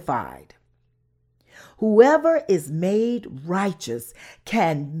crucified. Whoever is made righteous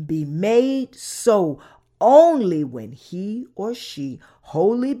can be made so only when he or she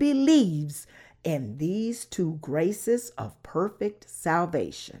wholly believes in these 2 graces of perfect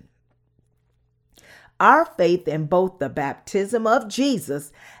salvation. Our faith in both the baptism of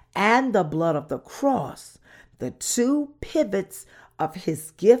Jesus and the blood of the cross, the 2 pivots of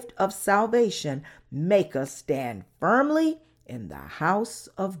His gift of salvation, make us stand firmly in the house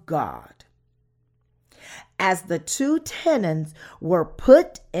of God. As the two tenons were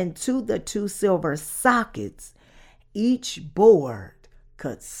put into the two silver sockets, each board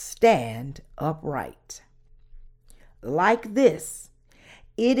could stand upright. Like this,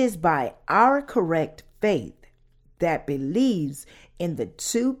 it is by our correct faith that believes in the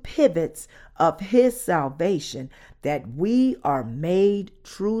two pivots of his salvation that we are made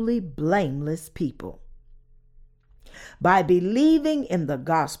truly blameless people. By believing in the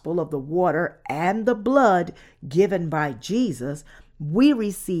gospel of the water and the blood given by Jesus, we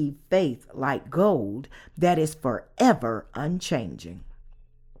receive faith like gold that is forever unchanging.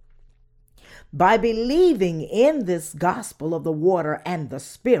 By believing in this gospel of the water and the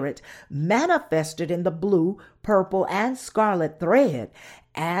Spirit manifested in the blue, purple, and scarlet thread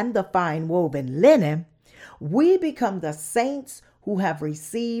and the fine woven linen, we become the saints who have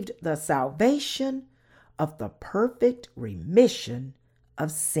received the salvation of the perfect remission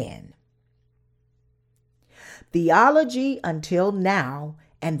of sin. Theology until now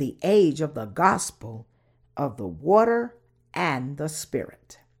and the age of the gospel of the water and the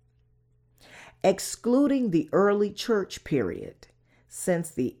Spirit. Excluding the early church period,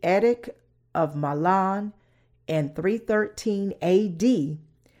 since the Edict of Milan in 313 AD,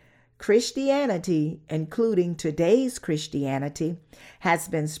 Christianity, including today's Christianity, has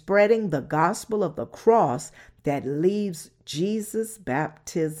been spreading the gospel of the cross that leaves Jesus'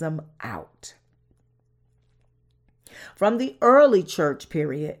 baptism out. From the early church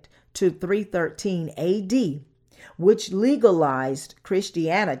period to 313 AD, which legalized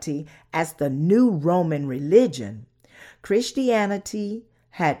Christianity as the new Roman religion, Christianity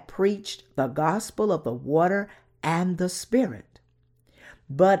had preached the gospel of the water and the Spirit.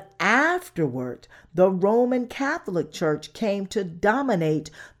 But afterward, the Roman Catholic Church came to dominate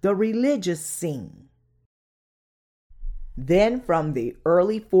the religious scene. Then, from the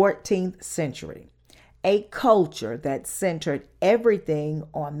early 14th century, a culture that centered everything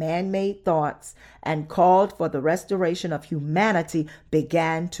on man-made thoughts and called for the restoration of humanity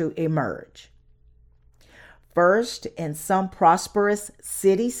began to emerge. First, in some prosperous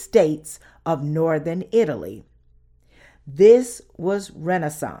city-states of northern Italy. This was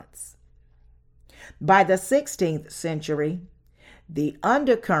Renaissance. By the 16th century, the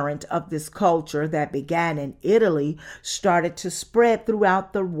undercurrent of this culture that began in Italy started to spread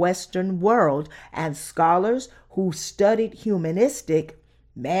throughout the Western world, and scholars who studied humanistic,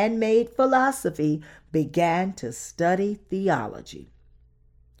 man-made philosophy began to study theology.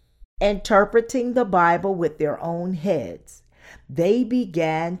 Interpreting the Bible with their own heads, they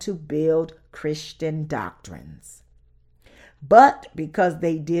began to build Christian doctrines. But because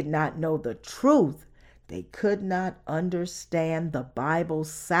they did not know the truth, they could not understand the Bible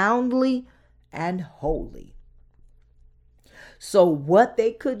soundly and wholly. So what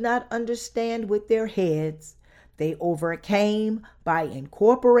they could not understand with their heads, they overcame by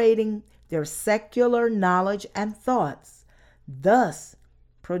incorporating their secular knowledge and thoughts, thus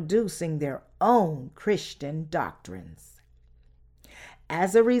producing their own Christian doctrines.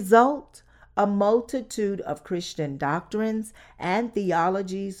 As a result, a multitude of Christian doctrines and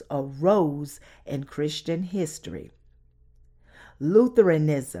theologies arose in Christian history.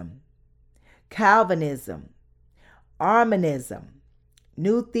 Lutheranism, Calvinism, Arminianism,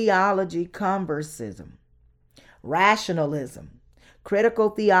 New Theology Conversionism, Rationalism, Critical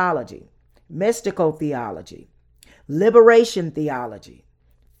Theology, Mystical Theology, Liberation Theology,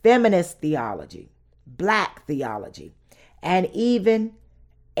 Feminist Theology, Black Theology, and even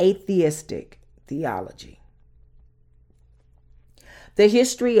atheistic theology. The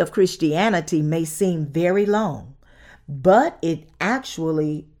history of Christianity may seem very long, but it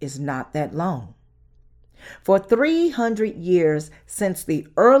actually is not that long. For 300 years since the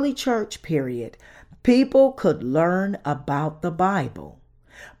early church period, people could learn about the Bible,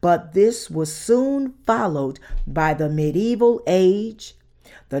 but this was soon followed by the medieval age,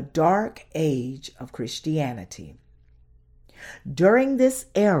 the dark age of Christianity. During this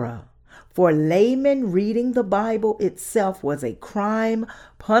era, for laymen, reading the Bible itself was a crime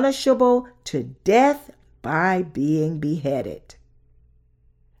punishable to death by being beheaded.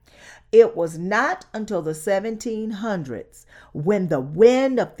 It was not until the 1700s when the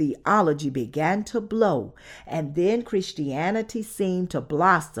wind of theology began to blow, and then Christianity seemed to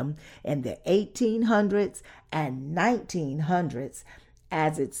blossom in the 1800s and 1900s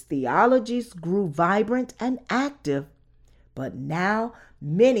as its theologies grew vibrant and active. But now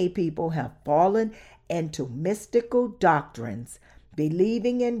many people have fallen into mystical doctrines,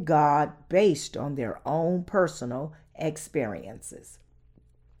 believing in God based on their own personal experiences.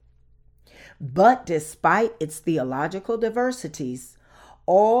 But despite its theological diversities,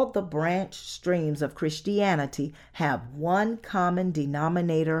 all the branch streams of Christianity have one common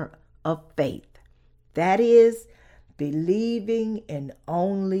denominator of faith. That is, believing in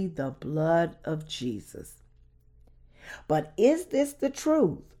only the blood of Jesus. But is this the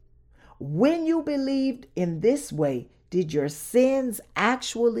truth? When you believed in this way, did your sins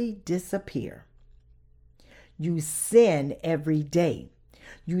actually disappear? You sin every day.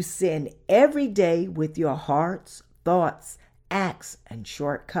 You sin every day with your hearts, thoughts, acts, and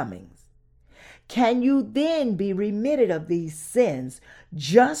shortcomings. Can you then be remitted of these sins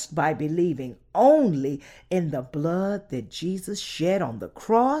just by believing only in the blood that Jesus shed on the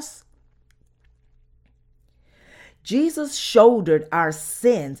cross? Jesus shouldered our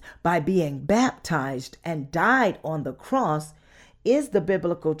sins by being baptized and died on the cross is the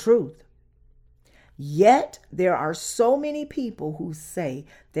biblical truth. Yet there are so many people who say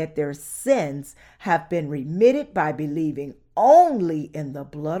that their sins have been remitted by believing only in the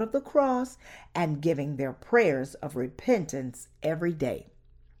blood of the cross and giving their prayers of repentance every day.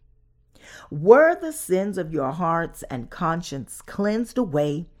 Were the sins of your hearts and conscience cleansed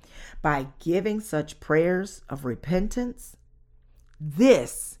away by giving such prayers of repentance?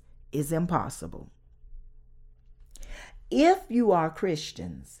 This is impossible. If you are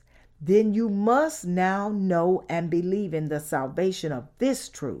Christians, then you must now know and believe in the salvation of this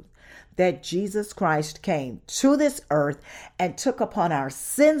truth, that Jesus Christ came to this earth and took upon our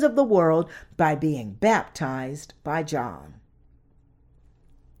sins of the world by being baptized by John.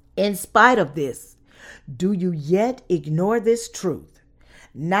 In spite of this, do you yet ignore this truth,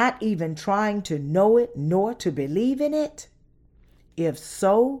 not even trying to know it nor to believe in it? If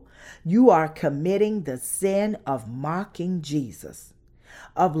so, you are committing the sin of mocking Jesus,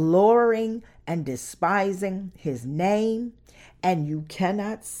 of lowering and despising his name, and you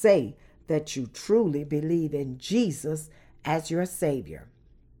cannot say that you truly believe in Jesus as your Savior.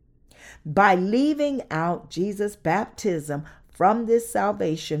 By leaving out Jesus' baptism from this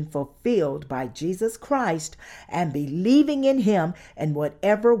salvation fulfilled by Jesus Christ and believing in him in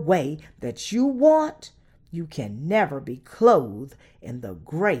whatever way that you want, you can never be clothed in the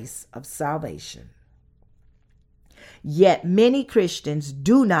grace of salvation. Yet many Christians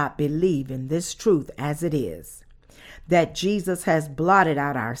do not believe in this truth as it is, that Jesus has blotted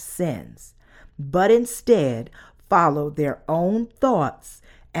out our sins, but instead follow their own thoughts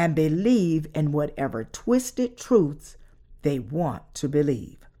and believe in whatever twisted truths they want to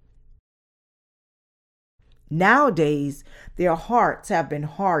believe. Nowadays, their hearts have been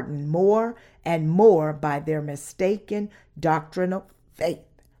hardened more and more by their mistaken doctrinal faith,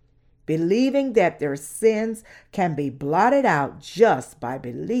 believing that their sins can be blotted out just by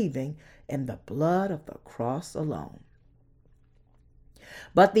believing in the blood of the cross alone.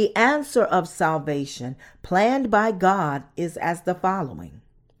 But the answer of salvation planned by God is as the following.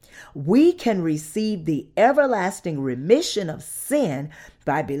 We can receive the everlasting remission of sin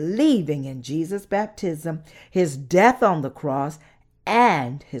by believing in Jesus' baptism, his death on the cross,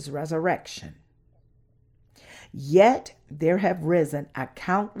 and his resurrection. Yet there have risen a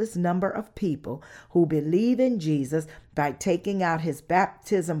countless number of people who believe in Jesus by taking out his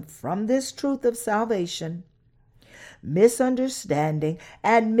baptism from this truth of salvation, misunderstanding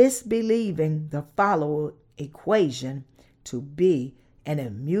and misbelieving the following equation to be an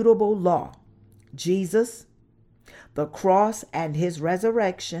immutable law: Jesus, the cross and his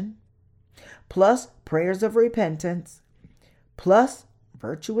resurrection, plus prayers of repentance, plus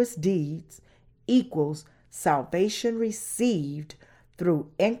virtuous deeds, equals salvation received through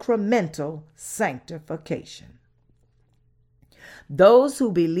incremental sanctification. Those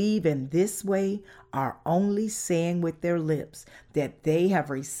who believe in this way are only saying with their lips that they have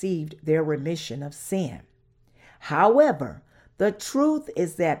received their remission of sin. However, the truth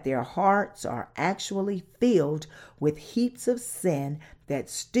is that their hearts are actually filled with heaps of sin that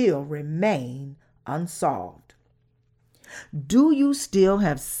still remain unsolved. Do you still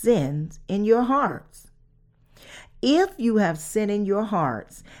have sins in your hearts? If you have sin in your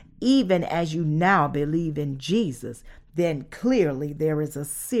hearts, even as you now believe in Jesus, then clearly there is a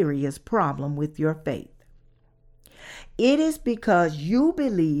serious problem with your faith. It is because you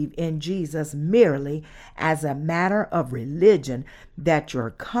believe in Jesus merely as a matter of religion that your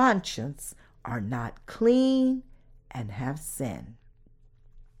conscience are not clean and have sin.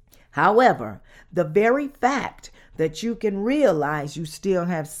 However, the very fact that you can realize you still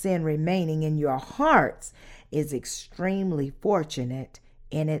have sin remaining in your hearts is extremely fortunate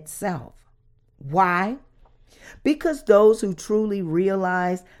in itself. Why? Because those who truly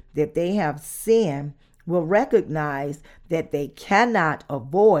realize that they have sin will recognize that they cannot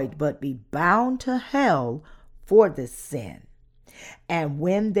avoid but be bound to hell for this sin. And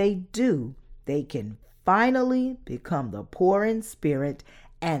when they do, they can finally become the poor in spirit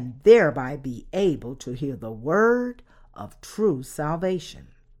and thereby be able to hear the word of true salvation.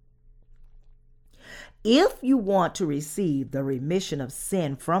 If you want to receive the remission of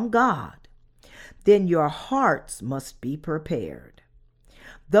sin from God, then your hearts must be prepared.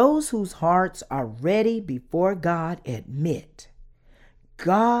 Those whose hearts are ready before God admit,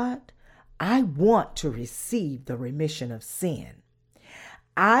 God, I want to receive the remission of sin.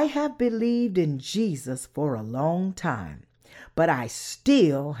 I have believed in Jesus for a long time, but I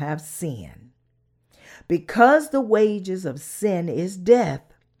still have sinned. Because the wages of sin is death,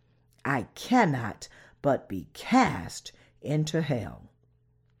 I cannot but be cast into hell.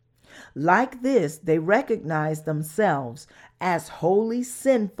 Like this, they recognize themselves as wholly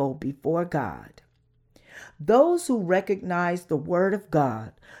sinful before God. Those who recognize the Word of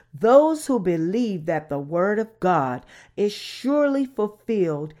God, those who believe that the Word of God is surely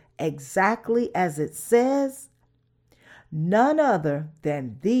fulfilled exactly as it says, none other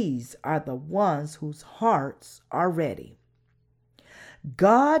than these are the ones whose hearts are ready.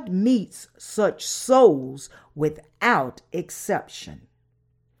 God meets such souls without exception.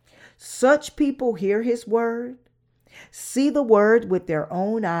 Such people hear His word, see the word with their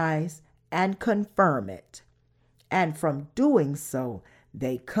own eyes, and confirm it. And from doing so,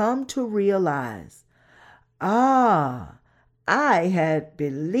 they come to realize, I had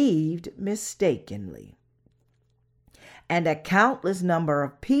believed mistakenly. And a countless number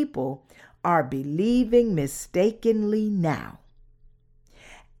of people are believing mistakenly now.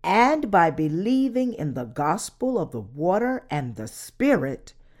 And by believing in the gospel of the water and the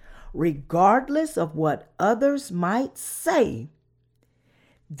Spirit, regardless of what others might say,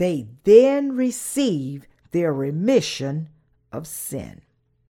 they then receive their remission of sin.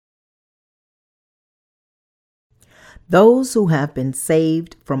 Those who have been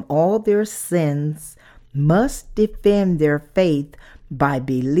saved from all their sins must defend their faith by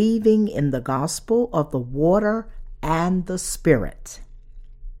believing in the gospel of the water and the Spirit.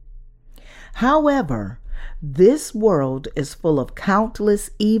 However, this world is full of countless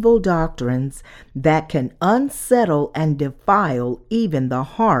evil doctrines that can unsettle and defile even the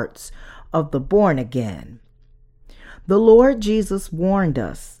hearts of the born again. The Lord Jesus warned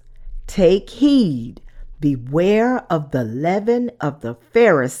us, "Take heed, beware of the leaven of the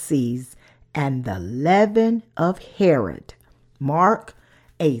Pharisees and the leaven of Herod." Mark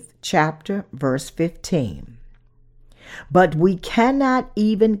 8th chapter, verse 15. But we cannot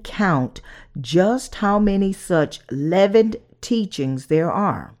even count just how many such leavened teachings there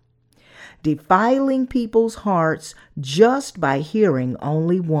are, defiling people's hearts just by hearing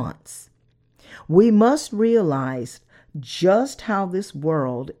only once. We must realize just how this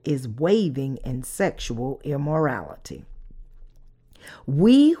world is waving in sexual immorality.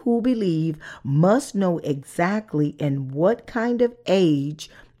 We who believe must know exactly in what kind of age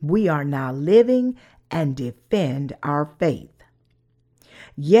we are now living and defend our faith.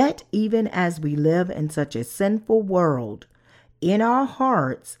 Yet, even as we live in such a sinful world, in our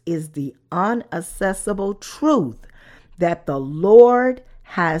hearts is the unaccessible truth that the Lord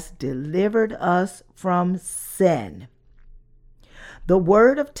has delivered us from sin. The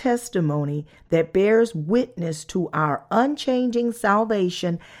word of testimony that bears witness to our unchanging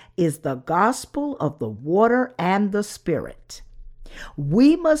salvation is the gospel of the water and the Spirit.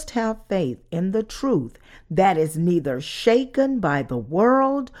 We must have faith in the truth that is neither shaken by the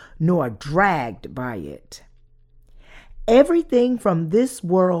world nor dragged by it. Everything from this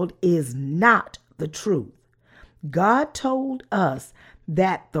world is not the truth. God told us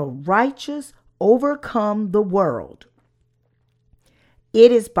that the righteous overcome the world.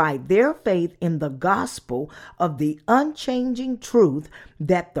 It is by their faith in the gospel of the unchanging truth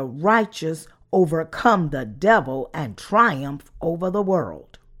that the righteous overcome the devil and triumph over the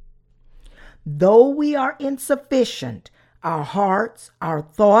world. Though we are insufficient, our hearts, our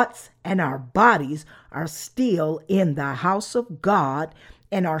thoughts, and our bodies are still in the house of God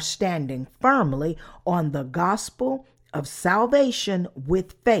and are standing firmly on the gospel of salvation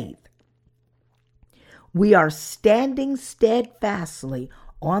with faith. We are standing steadfastly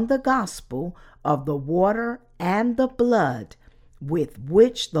on the gospel of the water and the blood with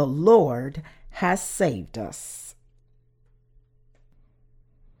which the Lord has saved us.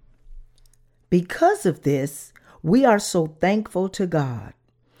 Because of this, we are so thankful to God.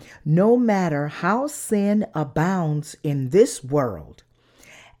 No matter how sin abounds in this world,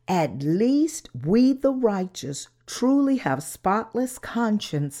 at least we the righteous truly have spotless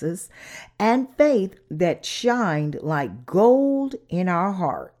consciences and faith that shined like gold in our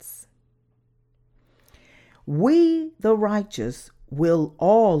hearts. We, the righteous, will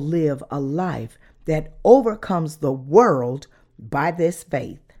all live a life that overcomes the world by this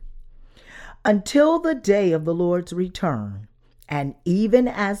faith. Until the day of the Lord's return, and even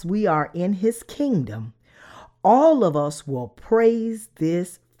as we are in his kingdom, all of us will praise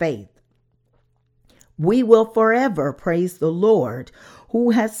this faith. We will forever praise the Lord who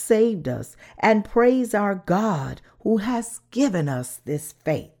has saved us and praise our God who has given us this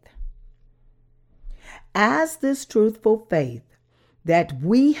faith. As this truthful faith that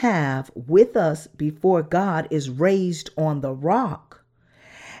we have with us before God is raised on the rock,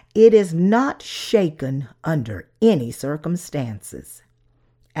 it is not shaken under any circumstances.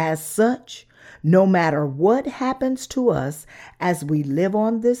 As such, no matter what happens to us as we live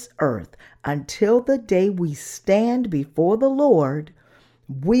on this earth until the day we stand before the Lord,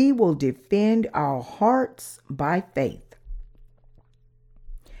 we will defend our hearts by faith.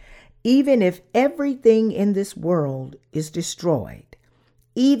 Even if everything in this world is destroyed,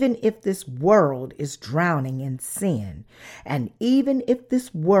 even if this world is drowning in sin, and even if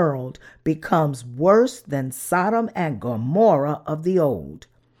this world becomes worse than Sodom and Gomorrah of the old,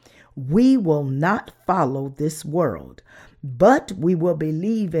 we will not follow this world, but we will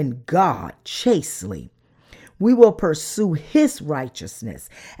believe in God chastely. We will pursue his righteousness,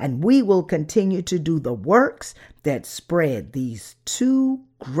 and we will continue to do the works that spread these two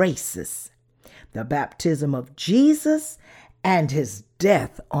graces, the baptism of Jesus and his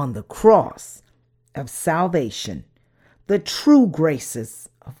death on the cross of salvation, the true graces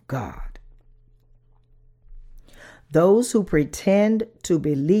of God. Those who pretend to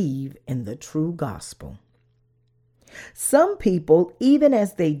believe in the true gospel. Some people, even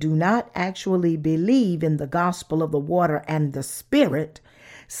as they do not actually believe in the gospel of the water and the Spirit,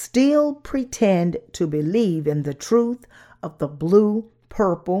 still pretend to believe in the truth of the blue,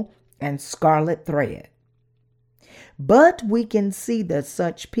 purple, and scarlet thread. But we can see that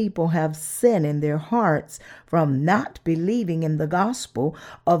such people have sin in their hearts from not believing in the gospel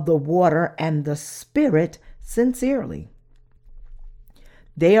of the water and the Spirit sincerely.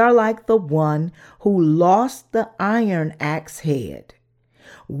 They are like the one who lost the iron axe head,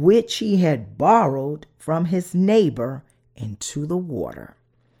 which he had borrowed from his neighbor into the water.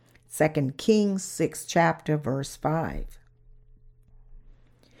 2 Kings 6 chapter verse 5.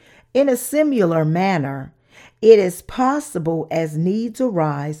 In a similar manner, it is possible as needs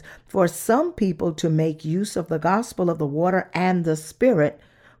arise for some people to make use of the gospel of the water and the Spirit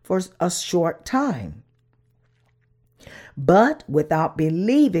for a short time. But without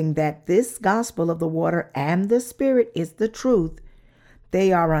believing that this gospel of the water and the Spirit is the truth,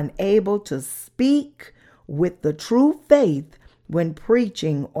 they are unable to speak with the true faith when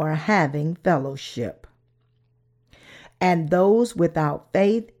preaching or having fellowship. And those without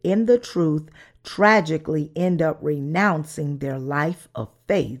faith in the truth tragically end up renouncing their life of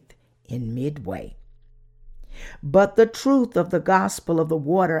faith in midway. But the truth of the gospel of the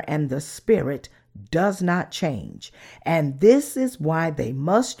water and the Spirit does not change, and this is why they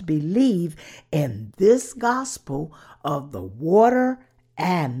must believe in this gospel of the water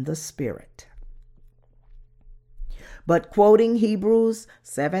and the Spirit. But quoting Hebrews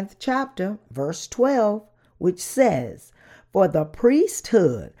 7th chapter, verse 12, which says, "For the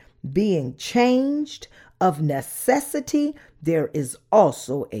priesthood being changed of necessity, there is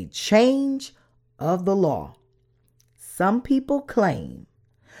also a change of the law." Some people claim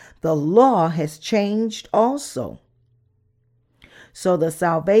the law has changed also. So the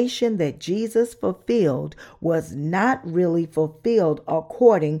salvation that Jesus fulfilled was not really fulfilled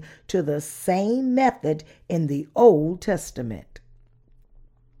according to the same method in the Old Testament.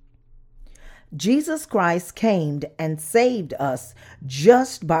 Jesus Christ came and saved us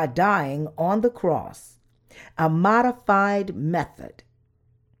just by dying on the cross, a modified method.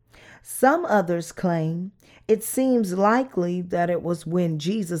 Some others claim it seems likely that it was when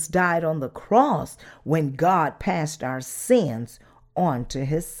Jesus died on the cross when God passed our sins on to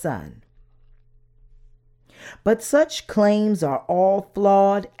his Son. But such claims are all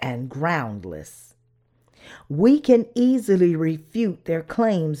flawed and groundless. We can easily refute their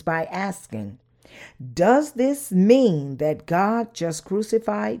claims by asking, does this mean that God just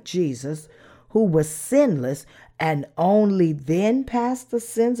crucified Jesus, who was sinless, and only then passed the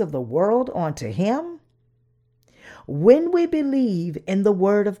sins of the world onto him? When we believe in the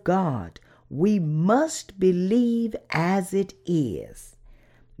Word of God, we must believe as it is,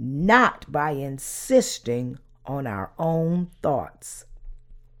 not by insisting on our own thoughts.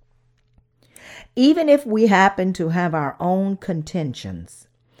 Even if we happen to have our own contentions,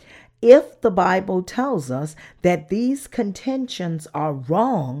 if the Bible tells us that these contentions are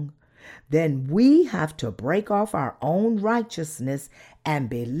wrong, then we have to break off our own righteousness and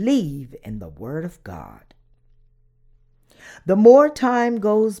believe in the Word of God. The more time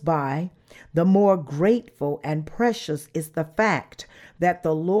goes by, the more grateful and precious is the fact that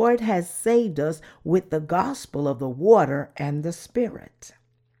the Lord has saved us with the gospel of the water and the Spirit.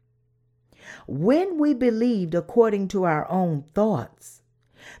 When we believed according to our own thoughts,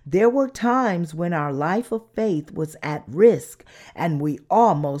 there were times when our life of faith was at risk and we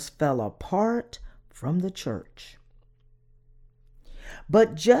almost fell apart from the church.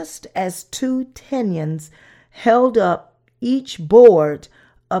 But just as two Tenons held up each board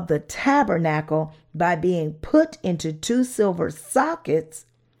of the tabernacle by being put into two silver sockets,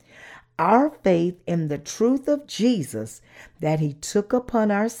 our faith in the truth of Jesus, that he took upon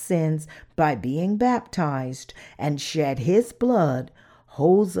our sins by being baptized and shed his blood,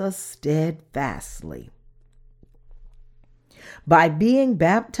 holds us steadfastly. By being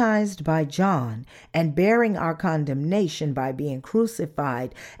baptized by John and bearing our condemnation by being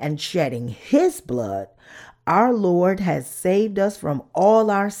crucified and shedding his blood, our Lord has saved us from all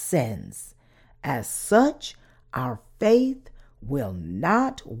our sins. As such, our faith will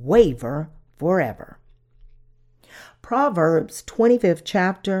not waver forever. Proverbs 25th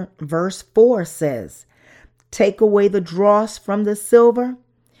chapter, verse 4 says, "Take away the dross from the silver,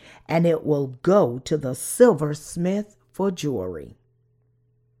 and it will go to the silversmith for jewelry."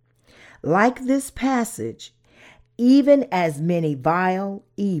 Like this passage, even as many vile,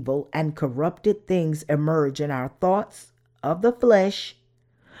 evil, and corrupted things emerge in our thoughts of the flesh,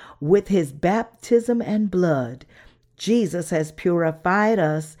 with his baptism and blood, Jesus has purified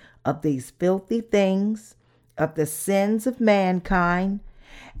us of these filthy things, of the sins of mankind,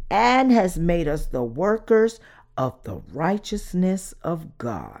 and has made us the workers of the righteousness of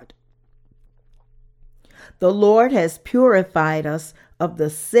God. The Lord has purified us of the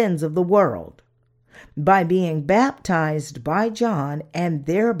sins of the world by being baptized by John and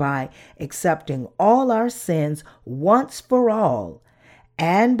thereby accepting all our sins once for all,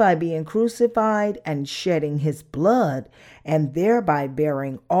 and by being crucified and shedding his blood and thereby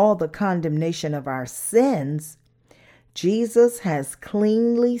bearing all the condemnation of our sins. Jesus has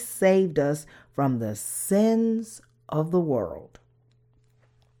cleanly saved us from the sins of the world.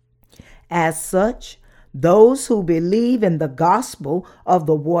 As such, those who believe in the gospel of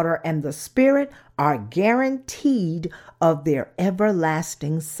the water and the Spirit are guaranteed of their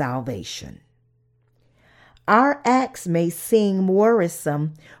everlasting salvation. Our acts may seem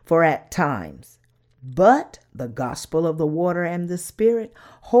worrisome for at times, but the gospel of the water and the Spirit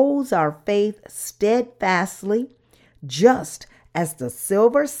holds our faith steadfastly, just as the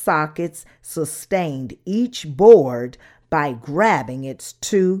silver sockets sustained each board by grabbing its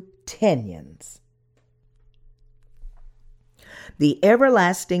two Tenons. The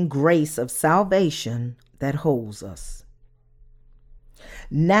everlasting grace of salvation that holds us.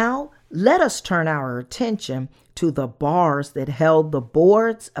 Now, let us turn our attention to the bars that held the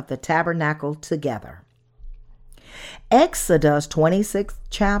boards of the tabernacle together. Exodus 26th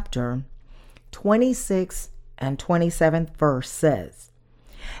chapter, 26th and 27th verse says,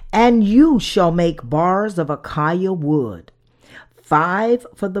 "And you shall make bars of acacia wood, 5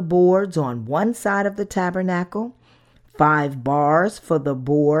 for the boards on one side of the tabernacle, 5 bars for the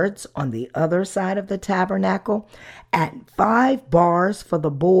boards on the other side of the tabernacle, and 5 bars for the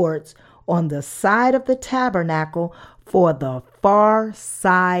boards on the side of the tabernacle for the far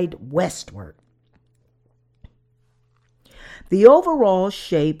side westward." The overall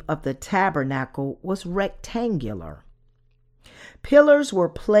shape of the tabernacle was rectangular. Pillars were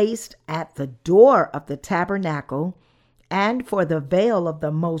placed at the door of the tabernacle and for the veil of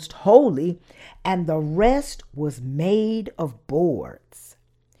the most holy, and the rest was made of boards.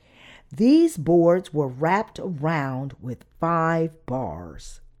 These boards were wrapped around with 5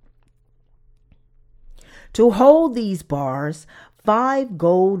 bars. To hold these bars, 5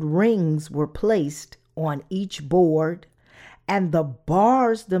 gold rings were placed on each board, and the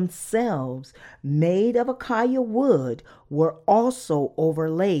bars themselves, made of acacia wood, were also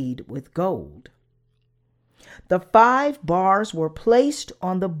overlaid with gold. The 5 bars were placed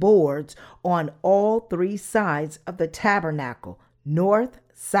on the boards on all 3 sides of the tabernacle, north,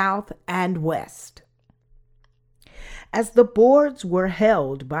 south, and west. As the boards were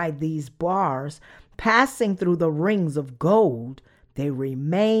held by these bars passing through the rings of gold, they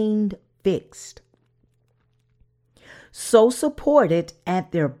remained fixed. So supported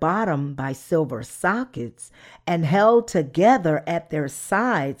at their bottom by silver sockets and held together at their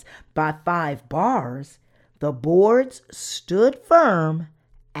sides by 5 bars, the boards stood firm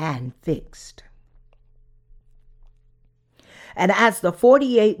and fixed. And as the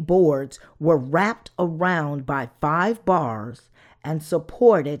 48 boards were wrapped around by 5 bars and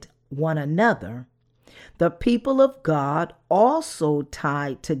supported one another, the people of God also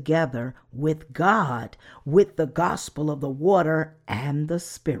tied together with God with the gospel of the water and the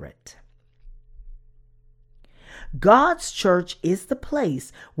Spirit. God's church is the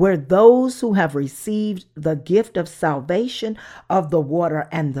place where those who have received the gift of salvation of the water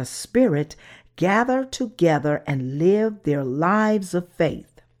and the Spirit gather together and live their lives of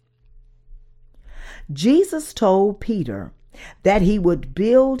faith. Jesus told Peter that he would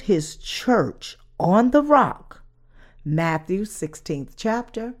build his church on the rock. Matthew 16th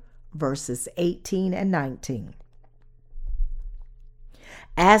chapter, verses 18 and 19.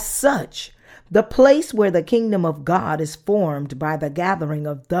 As such, the place where the kingdom of God is formed by the gathering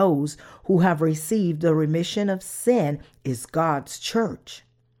of those who have received the remission of sin is God's church.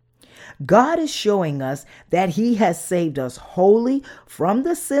 God is showing us that he has saved us wholly from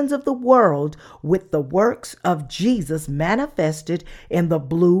the sins of the world with the works of Jesus manifested in the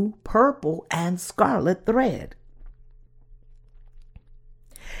blue, purple, and scarlet thread.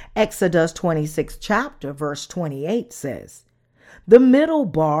 Exodus 26th chapter, verse 28 says, "The middle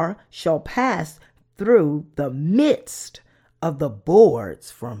bar shall pass through the midst of the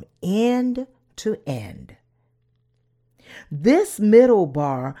boards from end to end." This middle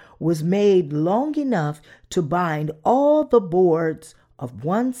bar was made long enough to bind all the boards of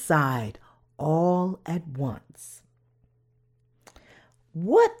one side all at once.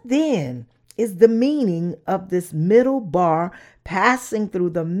 What then is the meaning of this middle bar passing through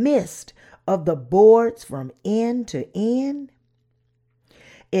the midst of the boards from end to end?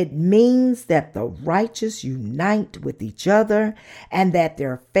 It means that the righteous unite with each other and that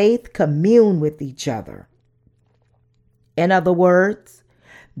their faith commune with each other. In other words,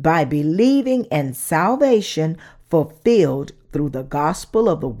 by believing in salvation fulfilled through the gospel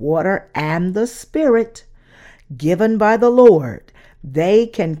of the water and the Spirit given by the Lord, they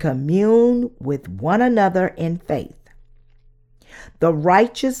can commune with one another in faith. The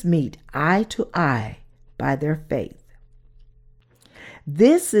righteous meet eye to eye by their faith.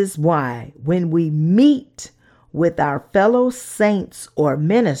 This is why when we meet with our fellow saints or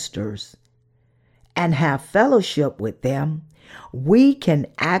ministers and have fellowship with them, we can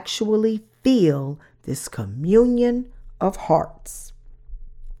actually feel this communion of hearts.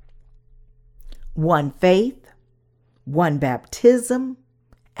 One faith, one baptism,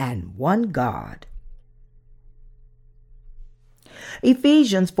 and one God.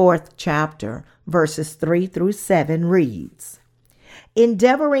 Ephesians 4th chapter, verses 3 through 7 reads,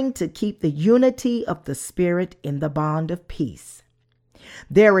 "Endeavoring to keep the unity of the Spirit in the bond of peace.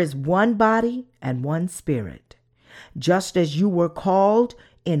 There is one body and one Spirit, just as you were called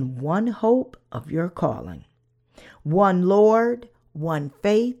in one hope of your calling. One Lord, one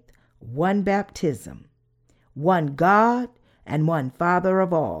faith, one baptism, one God and one Father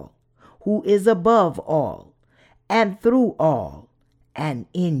of all, who is above all, and through all, and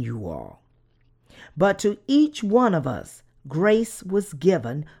in you all. But to each one of us grace was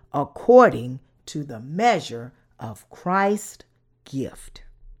given according to the measure of Christ's gift."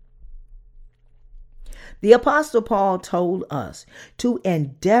 The Apostle Paul told us to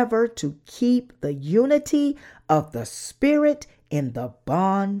endeavor to keep the unity of the Spirit in the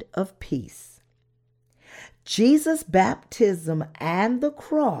bond of peace. Jesus' baptism and the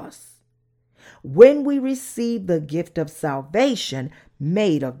cross, when we receive the gift of salvation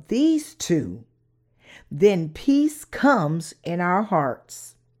made of these two, then peace comes in our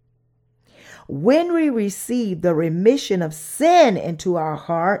hearts. When we receive the remission of sin into our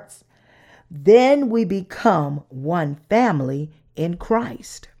hearts, then we become one family in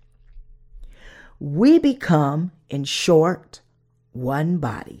Christ. We become, in short, one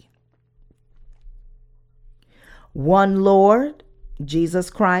body. One Lord, Jesus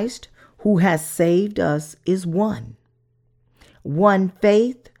Christ, who has saved us, is one. One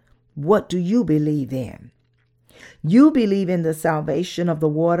faith. What do you believe in? You believe in the salvation of the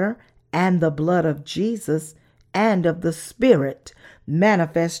water and the blood of Jesus and of the Spirit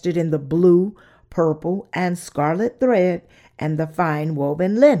manifested in the blue, purple, and scarlet thread and the fine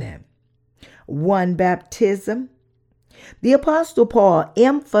woven linen. One baptism. The Apostle Paul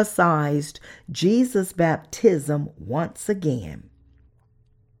emphasized Jesus' baptism once again.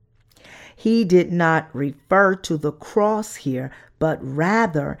 He did not refer to the cross here, but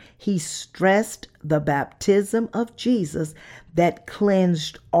rather he stressed the baptism of Jesus that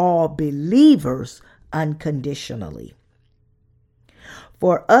cleansed all believers unconditionally.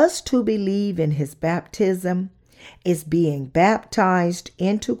 For us to believe in his baptism is being baptized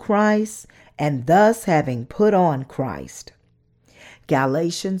into Christ and thus having put on Christ.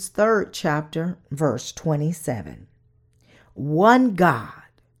 Galatians 3rd chapter, verse 27. One God.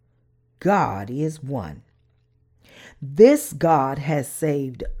 God is one. This God has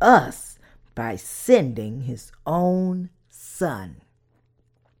saved us by sending his own Son.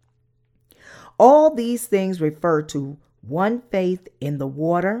 All these things refer to one faith in the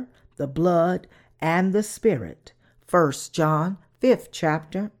water, the blood, and the Spirit. 1 John 5th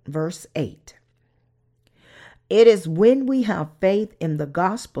chapter, verse 8. It is when we have faith in the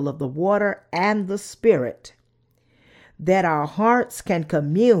gospel of the water and the Spirit that our hearts can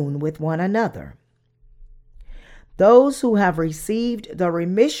commune with one another. Those who have received the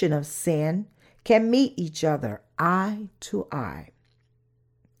remission of sin can meet each other eye to eye.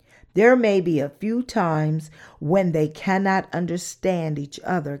 There may be a few times when they cannot understand each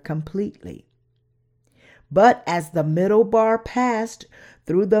other completely. But as the middle bar passed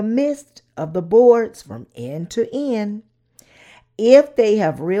through the midst of the boards from end to end, if they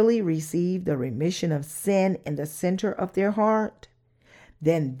have really received the remission of sin in the center of their heart,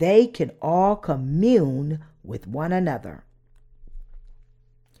 then they can all commune with one another.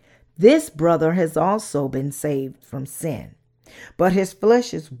 This brother has also been saved from sin, but his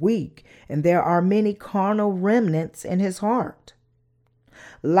flesh is weak, and there are many carnal remnants in his heart.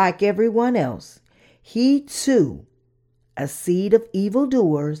 Like everyone else, he too, a seed of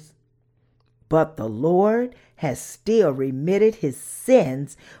evildoers, but the Lord has still remitted his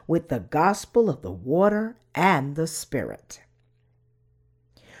sins with the gospel of the water and the Spirit.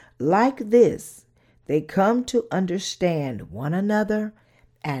 Like this, they come to understand one another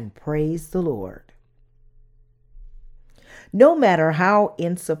and praise the Lord. No matter how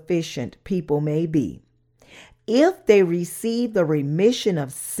insufficient people may be, if they receive the remission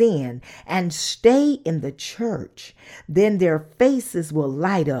of sin and stay in the church, then their faces will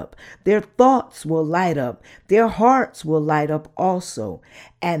light up, their thoughts will light up, their hearts will light up also,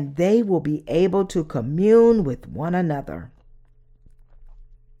 and they will be able to commune with one another.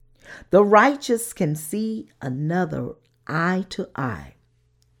 The righteous can see another eye to eye.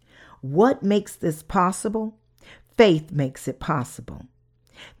 What makes this possible? Faith makes it possible.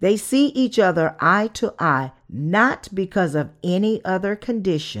 They see each other eye to eye, not because of any other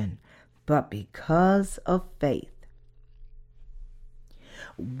condition, but because of faith.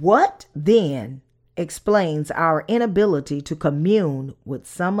 What then explains our inability to commune with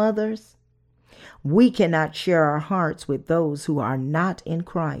some others? We cannot share our hearts with those who are not in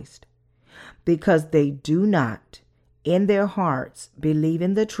Christ, because they do not, in their hearts, believe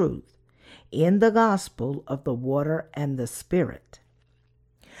in the truth, in the gospel of the water and the Spirit.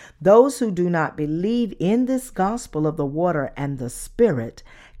 Those who do not believe in this gospel of the water and the Spirit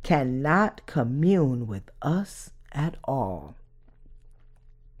cannot commune with us at all.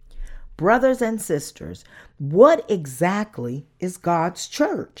 Brothers and sisters, what exactly is God's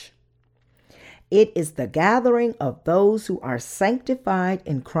church? It is the gathering of those who are sanctified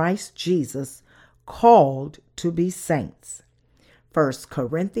in Christ Jesus, called to be saints. 1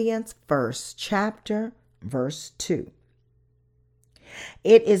 Corinthians 1st chapter, verse 2.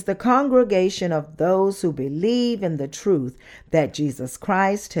 It is the congregation of those who believe in the truth that Jesus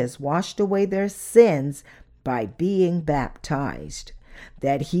Christ has washed away their sins by being baptized,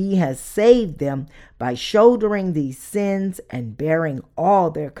 that he has saved them by shouldering these sins and bearing all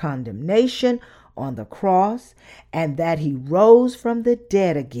their condemnation on the cross, and that he rose from the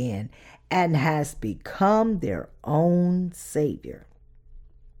dead again and has become their own Savior.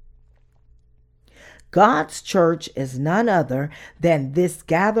 God's church is none other than this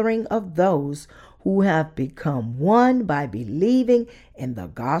gathering of those who have become one by believing in the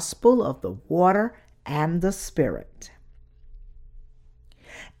gospel of the water and the Spirit.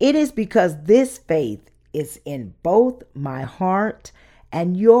 It is because this faith is in both my heart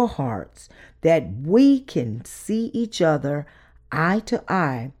and your hearts that we can see each other eye to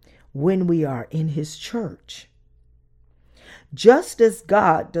eye when we are in his church. Just as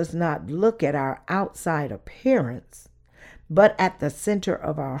God does not look at our outside appearance, but at the center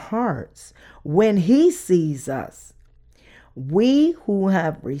of our hearts when he sees us, we who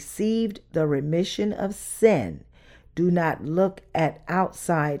have received the remission of sin do not look at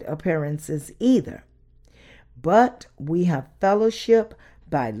outside appearances either, but we have fellowship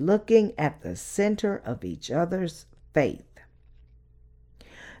by looking at the center of each other's faith.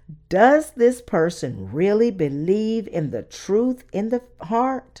 Does this person really believe in the truth in the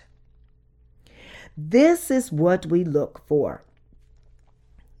heart? This is what we look for.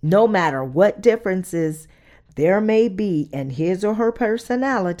 No matter what differences there may be in his or her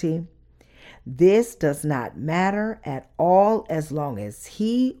personality, this does not matter at all as long as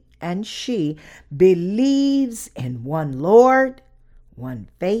he and she believes in one Lord, one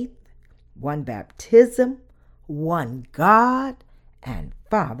faith, one baptism, one God and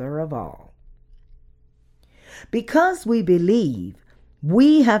Father of all. Because we believe,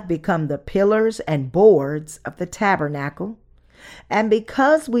 we have become the pillars and boards of the tabernacle, and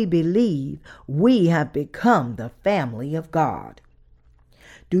because we believe, we have become the family of God.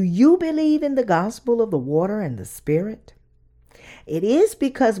 Do you believe in the gospel of the water and the Spirit? It is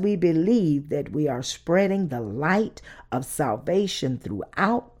because we believe that we are spreading the light of salvation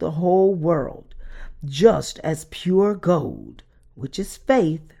throughout the whole world, just as pure gold, which is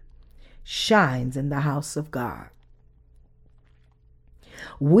faith, shines in the house of God.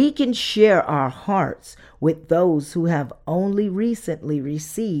 We can share our hearts with those who have only recently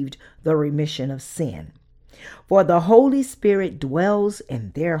received the remission of sin, for the Holy Spirit dwells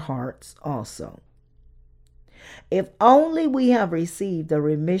in their hearts also. If only we have received the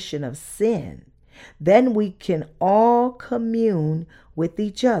remission of sin, then we can all commune with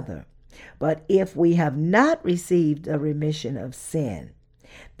each other. But if we have not received the remission of sin,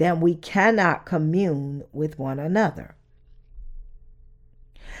 then we cannot commune with one another.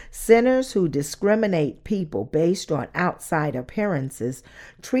 Sinners who discriminate people based on outside appearances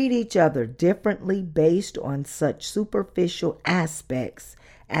treat each other differently based on such superficial aspects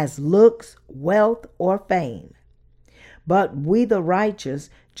as looks, wealth, or fame. But we, the righteous,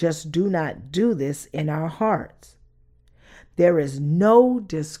 just do not do this in our hearts. There is no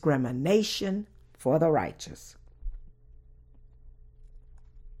discrimination for the righteous.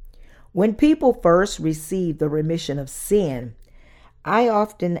 When people first receive the remission of sin, I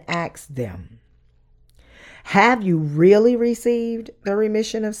often ask them, have you really received the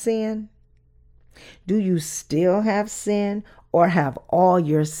remission of sin? Do you still have sin, or have all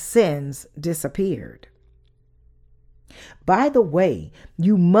your sins disappeared? By the way,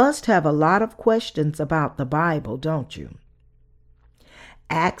 you must have a lot of questions about the Bible, don't you?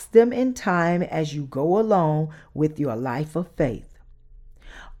 Ask them in time as you go along with your life of faith.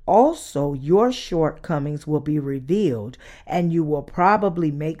 Also, your shortcomings will be revealed, and you will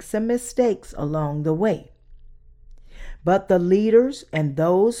probably make some mistakes along the way. But the leaders and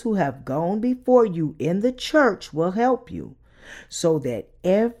those who have gone before you in the church will help you, so that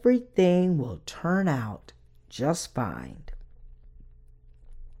everything will turn out just fine.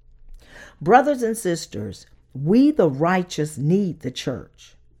 Brothers and sisters, we the righteous need the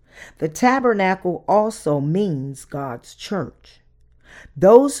church. The tabernacle also means God's church.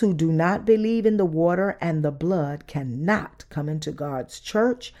 Those who do not believe in the water and the blood cannot come into God's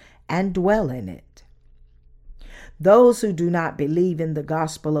church and dwell in it. Those who do not believe in the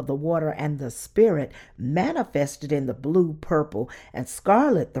gospel of the water and the Spirit manifested in the blue, purple, and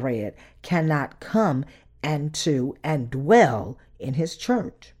scarlet thread cannot come and dwell in his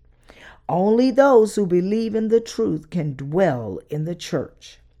church. Only those who believe in the truth can dwell in the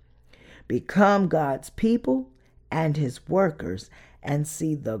church, become God's people and his workers, and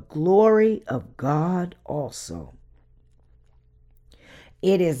see the glory of God also.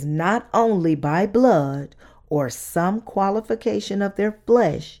 It is not only by blood or some qualification of their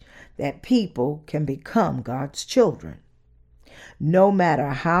flesh that people can become God's children. No matter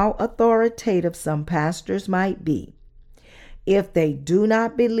how authoritative some pastors might be, if they do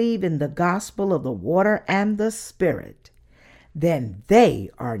not believe in the gospel of the water and the Spirit, then they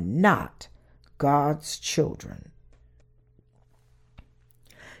are not God's children.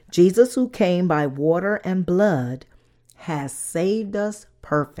 Jesus, who came by water and blood, has saved us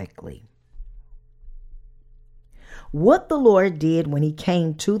perfectly. What the Lord did when he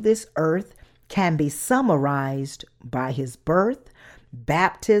came to this earth can be summarized by his birth,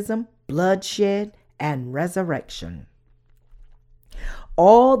 baptism, bloodshed, and resurrection.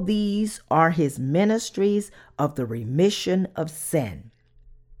 All these are his ministries of the remission of sin.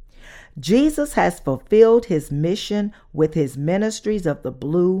 Jesus has fulfilled his mission with his ministries of the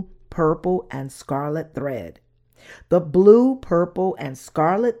blue, purple, and scarlet thread. The blue, purple, and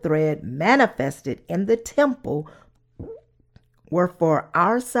scarlet thread manifested in the temple were for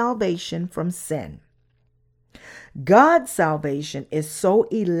our salvation from sin. God's salvation is so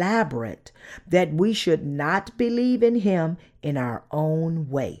elaborate that we should not believe in him in our own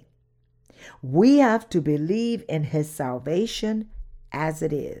way. We have to believe in his salvation as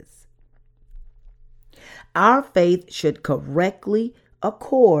it is. Our faith should correctly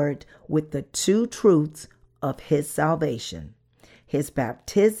accord with the two truths of his salvation, his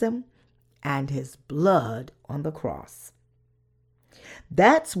baptism and his blood on the cross.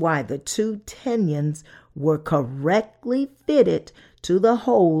 That's why the two tenons were correctly fitted to the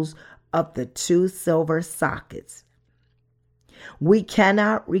holes of the two silver sockets. We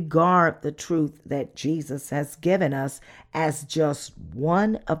cannot regard the truth that Jesus has given us as just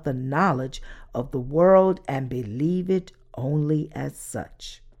one of the knowledge of the world and believe it only as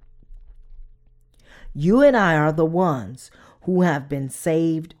such. You and I are the ones who have been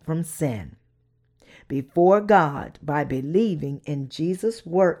saved from sin before God by believing in Jesus'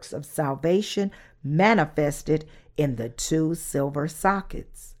 works of salvation manifested in the 2 silver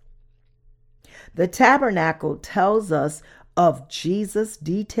sockets. The tabernacle tells us of Jesus'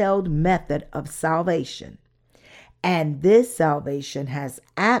 detailed method of salvation, and this salvation has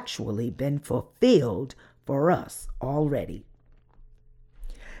actually been fulfilled for us already.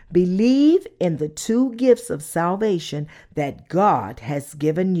 Believe in the 2 gifts of salvation that God has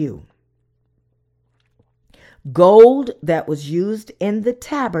given you. Gold that was used in the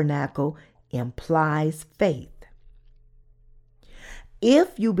tabernacle implies faith.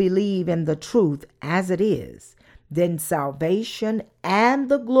 If you believe in the truth as it is, then salvation and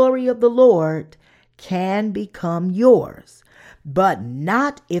the glory of the Lord can become yours, but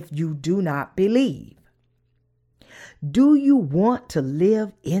not if you do not believe. Do you want to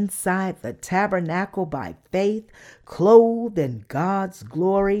live inside the tabernacle by faith, clothed in God's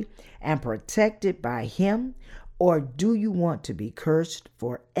glory and protected by Him? Or do you want to be cursed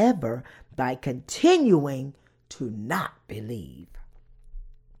forever by continuing to not believe?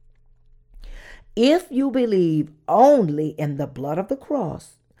 If you believe only in the blood of the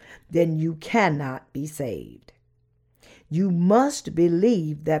cross, then you cannot be saved. You must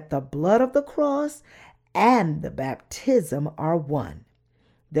believe that the blood of the cross and the baptism are one.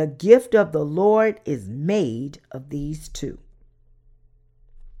 The gift of the Lord is made of these 2.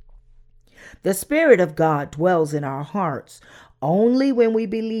 The Spirit of God dwells in our hearts only when we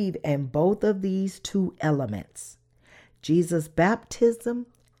believe in both of these 2 elements, Jesus' baptism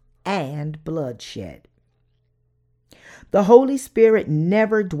and bloodshed. The Holy Spirit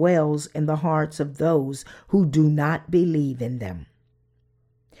never dwells in the hearts of those who do not believe in them.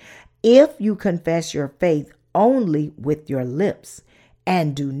 If you confess your faith only with your lips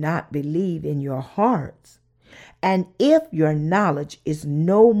and do not believe in your hearts, and if your knowledge is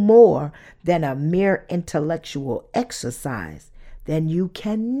no more than a mere intellectual exercise, then you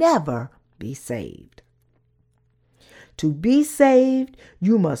can never be saved. To be saved,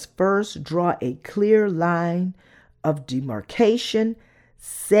 you must first draw a clear line of demarcation,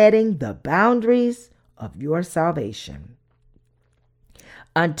 setting the boundaries of your salvation.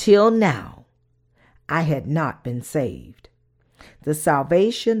 Until now, I had not been saved. The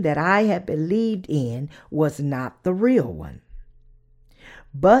salvation that I had believed in was not the real one.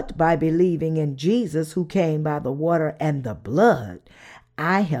 But by believing in Jesus, who came by the water and the blood,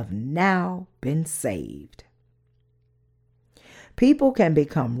 I have now been saved. People can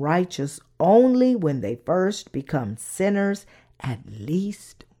become righteous only when they first become sinners at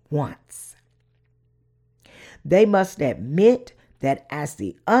least once. They must admit that as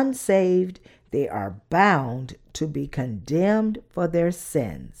the unsaved, they are bound to be condemned for their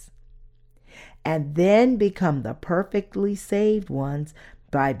sins, and then become the perfectly saved ones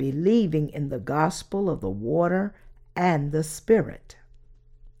by believing in the gospel of the water and the Spirit.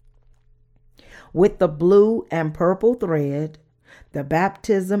 With the blue and purple thread, the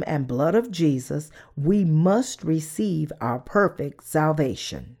baptism and blood of Jesus, we must receive our perfect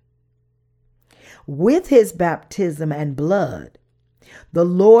salvation. With His baptism and blood, the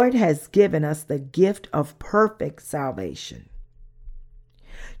Lord has given us the gift of perfect salvation.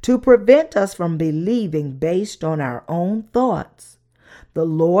 To prevent us from believing based on our own thoughts, the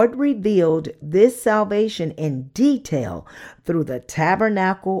Lord revealed this salvation in detail through the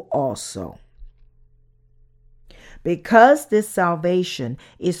tabernacle also. Because this salvation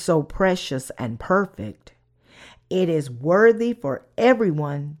is so precious and perfect, it is worthy for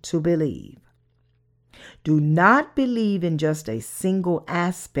everyone to believe. Do not believe in just a single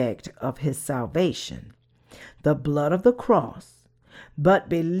aspect of His salvation, the blood of the cross, but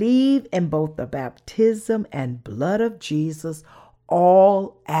believe in both the baptism and blood of Jesus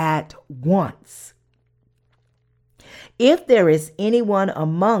all at once. If there is anyone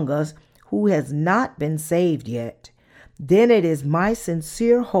among us who has not been saved yet, then it is my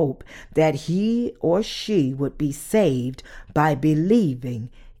sincere hope that he or she would be saved by believing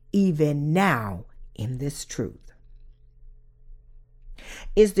even now in this truth.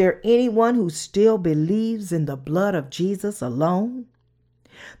 Is there anyone who still believes in the blood of Jesus alone?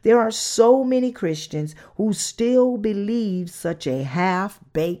 There are so many Christians who still believe such a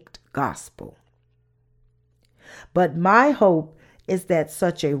half-baked gospel. But my hope is that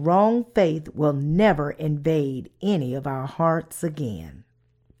such a wrong faith will never invade any of our hearts again.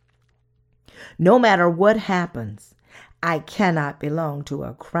 No matter what happens, I cannot belong to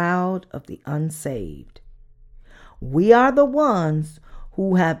a crowd of the unsaved. We are the ones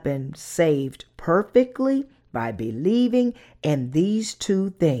who have been saved perfectly by believing in these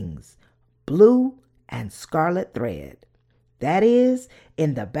two things, blue and scarlet thread. That is,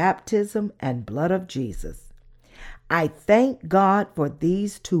 in the baptism and blood of Jesus. I thank God for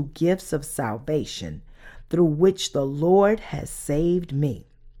these two gifts of salvation through which the Lord has saved me.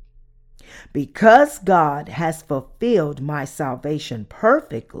 Because God has fulfilled my salvation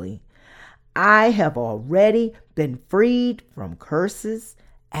perfectly, I have already been freed from curses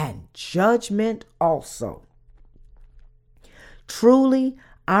and judgment also. Truly,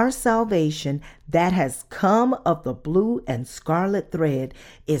 our salvation that has come of the blue and scarlet thread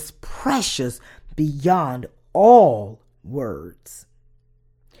is precious beyond all words.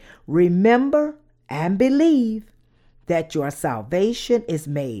 Remember and believe that your salvation is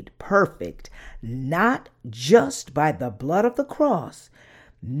made perfect, not just by the blood of the cross,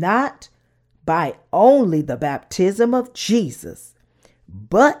 not by only the baptism of Jesus,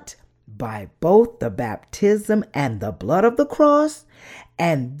 but by both the baptism and the blood of the cross,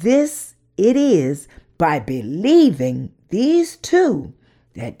 and this it is by believing these two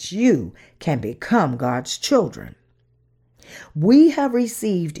that you can become God's children. We have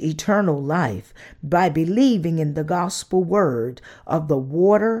received eternal life by believing in the gospel word of the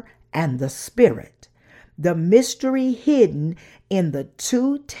water and the Spirit, the mystery hidden in the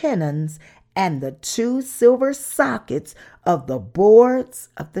two tenons and the two silver sockets of the boards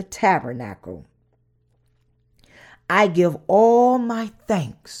of the tabernacle. I give all my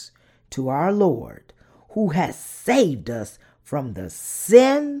thanks to our Lord, who has saved us from the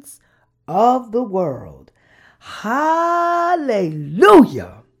sins of the world. Hallelujah!